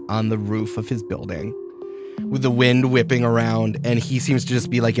standing on the roof of his building with the wind whipping around, and he seems to just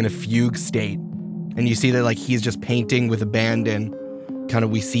be like in a fugue state. And you see that like he's just painting with abandon. Kind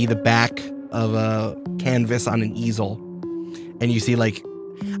of, we see the back of a canvas on an easel, and you see like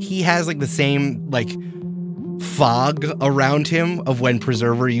he has like the same like fog around him of when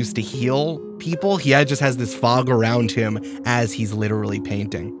Preserver used to heal people. He just has this fog around him as he's literally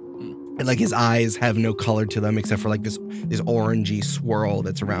painting. And like his eyes have no color to them except for like this orangey swirl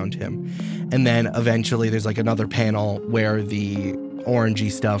that's around him. And then eventually there's like another panel where the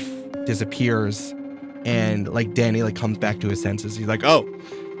orangey stuff disappears, and like Danny like comes back to his senses. He's like, "Oh,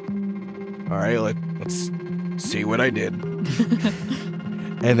 all right, let's see what I did."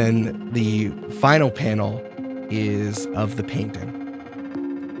 And then the final panel is of the painting.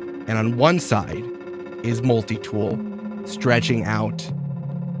 And on one side is Multi-Tool stretching out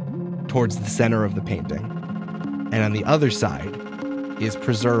towards the center of the painting. And on the other side is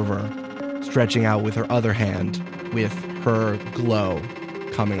Preserver stretching out with her other hand with her glow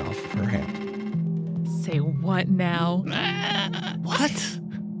coming off of her hand. Say what now? What?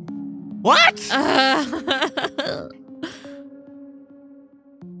 What?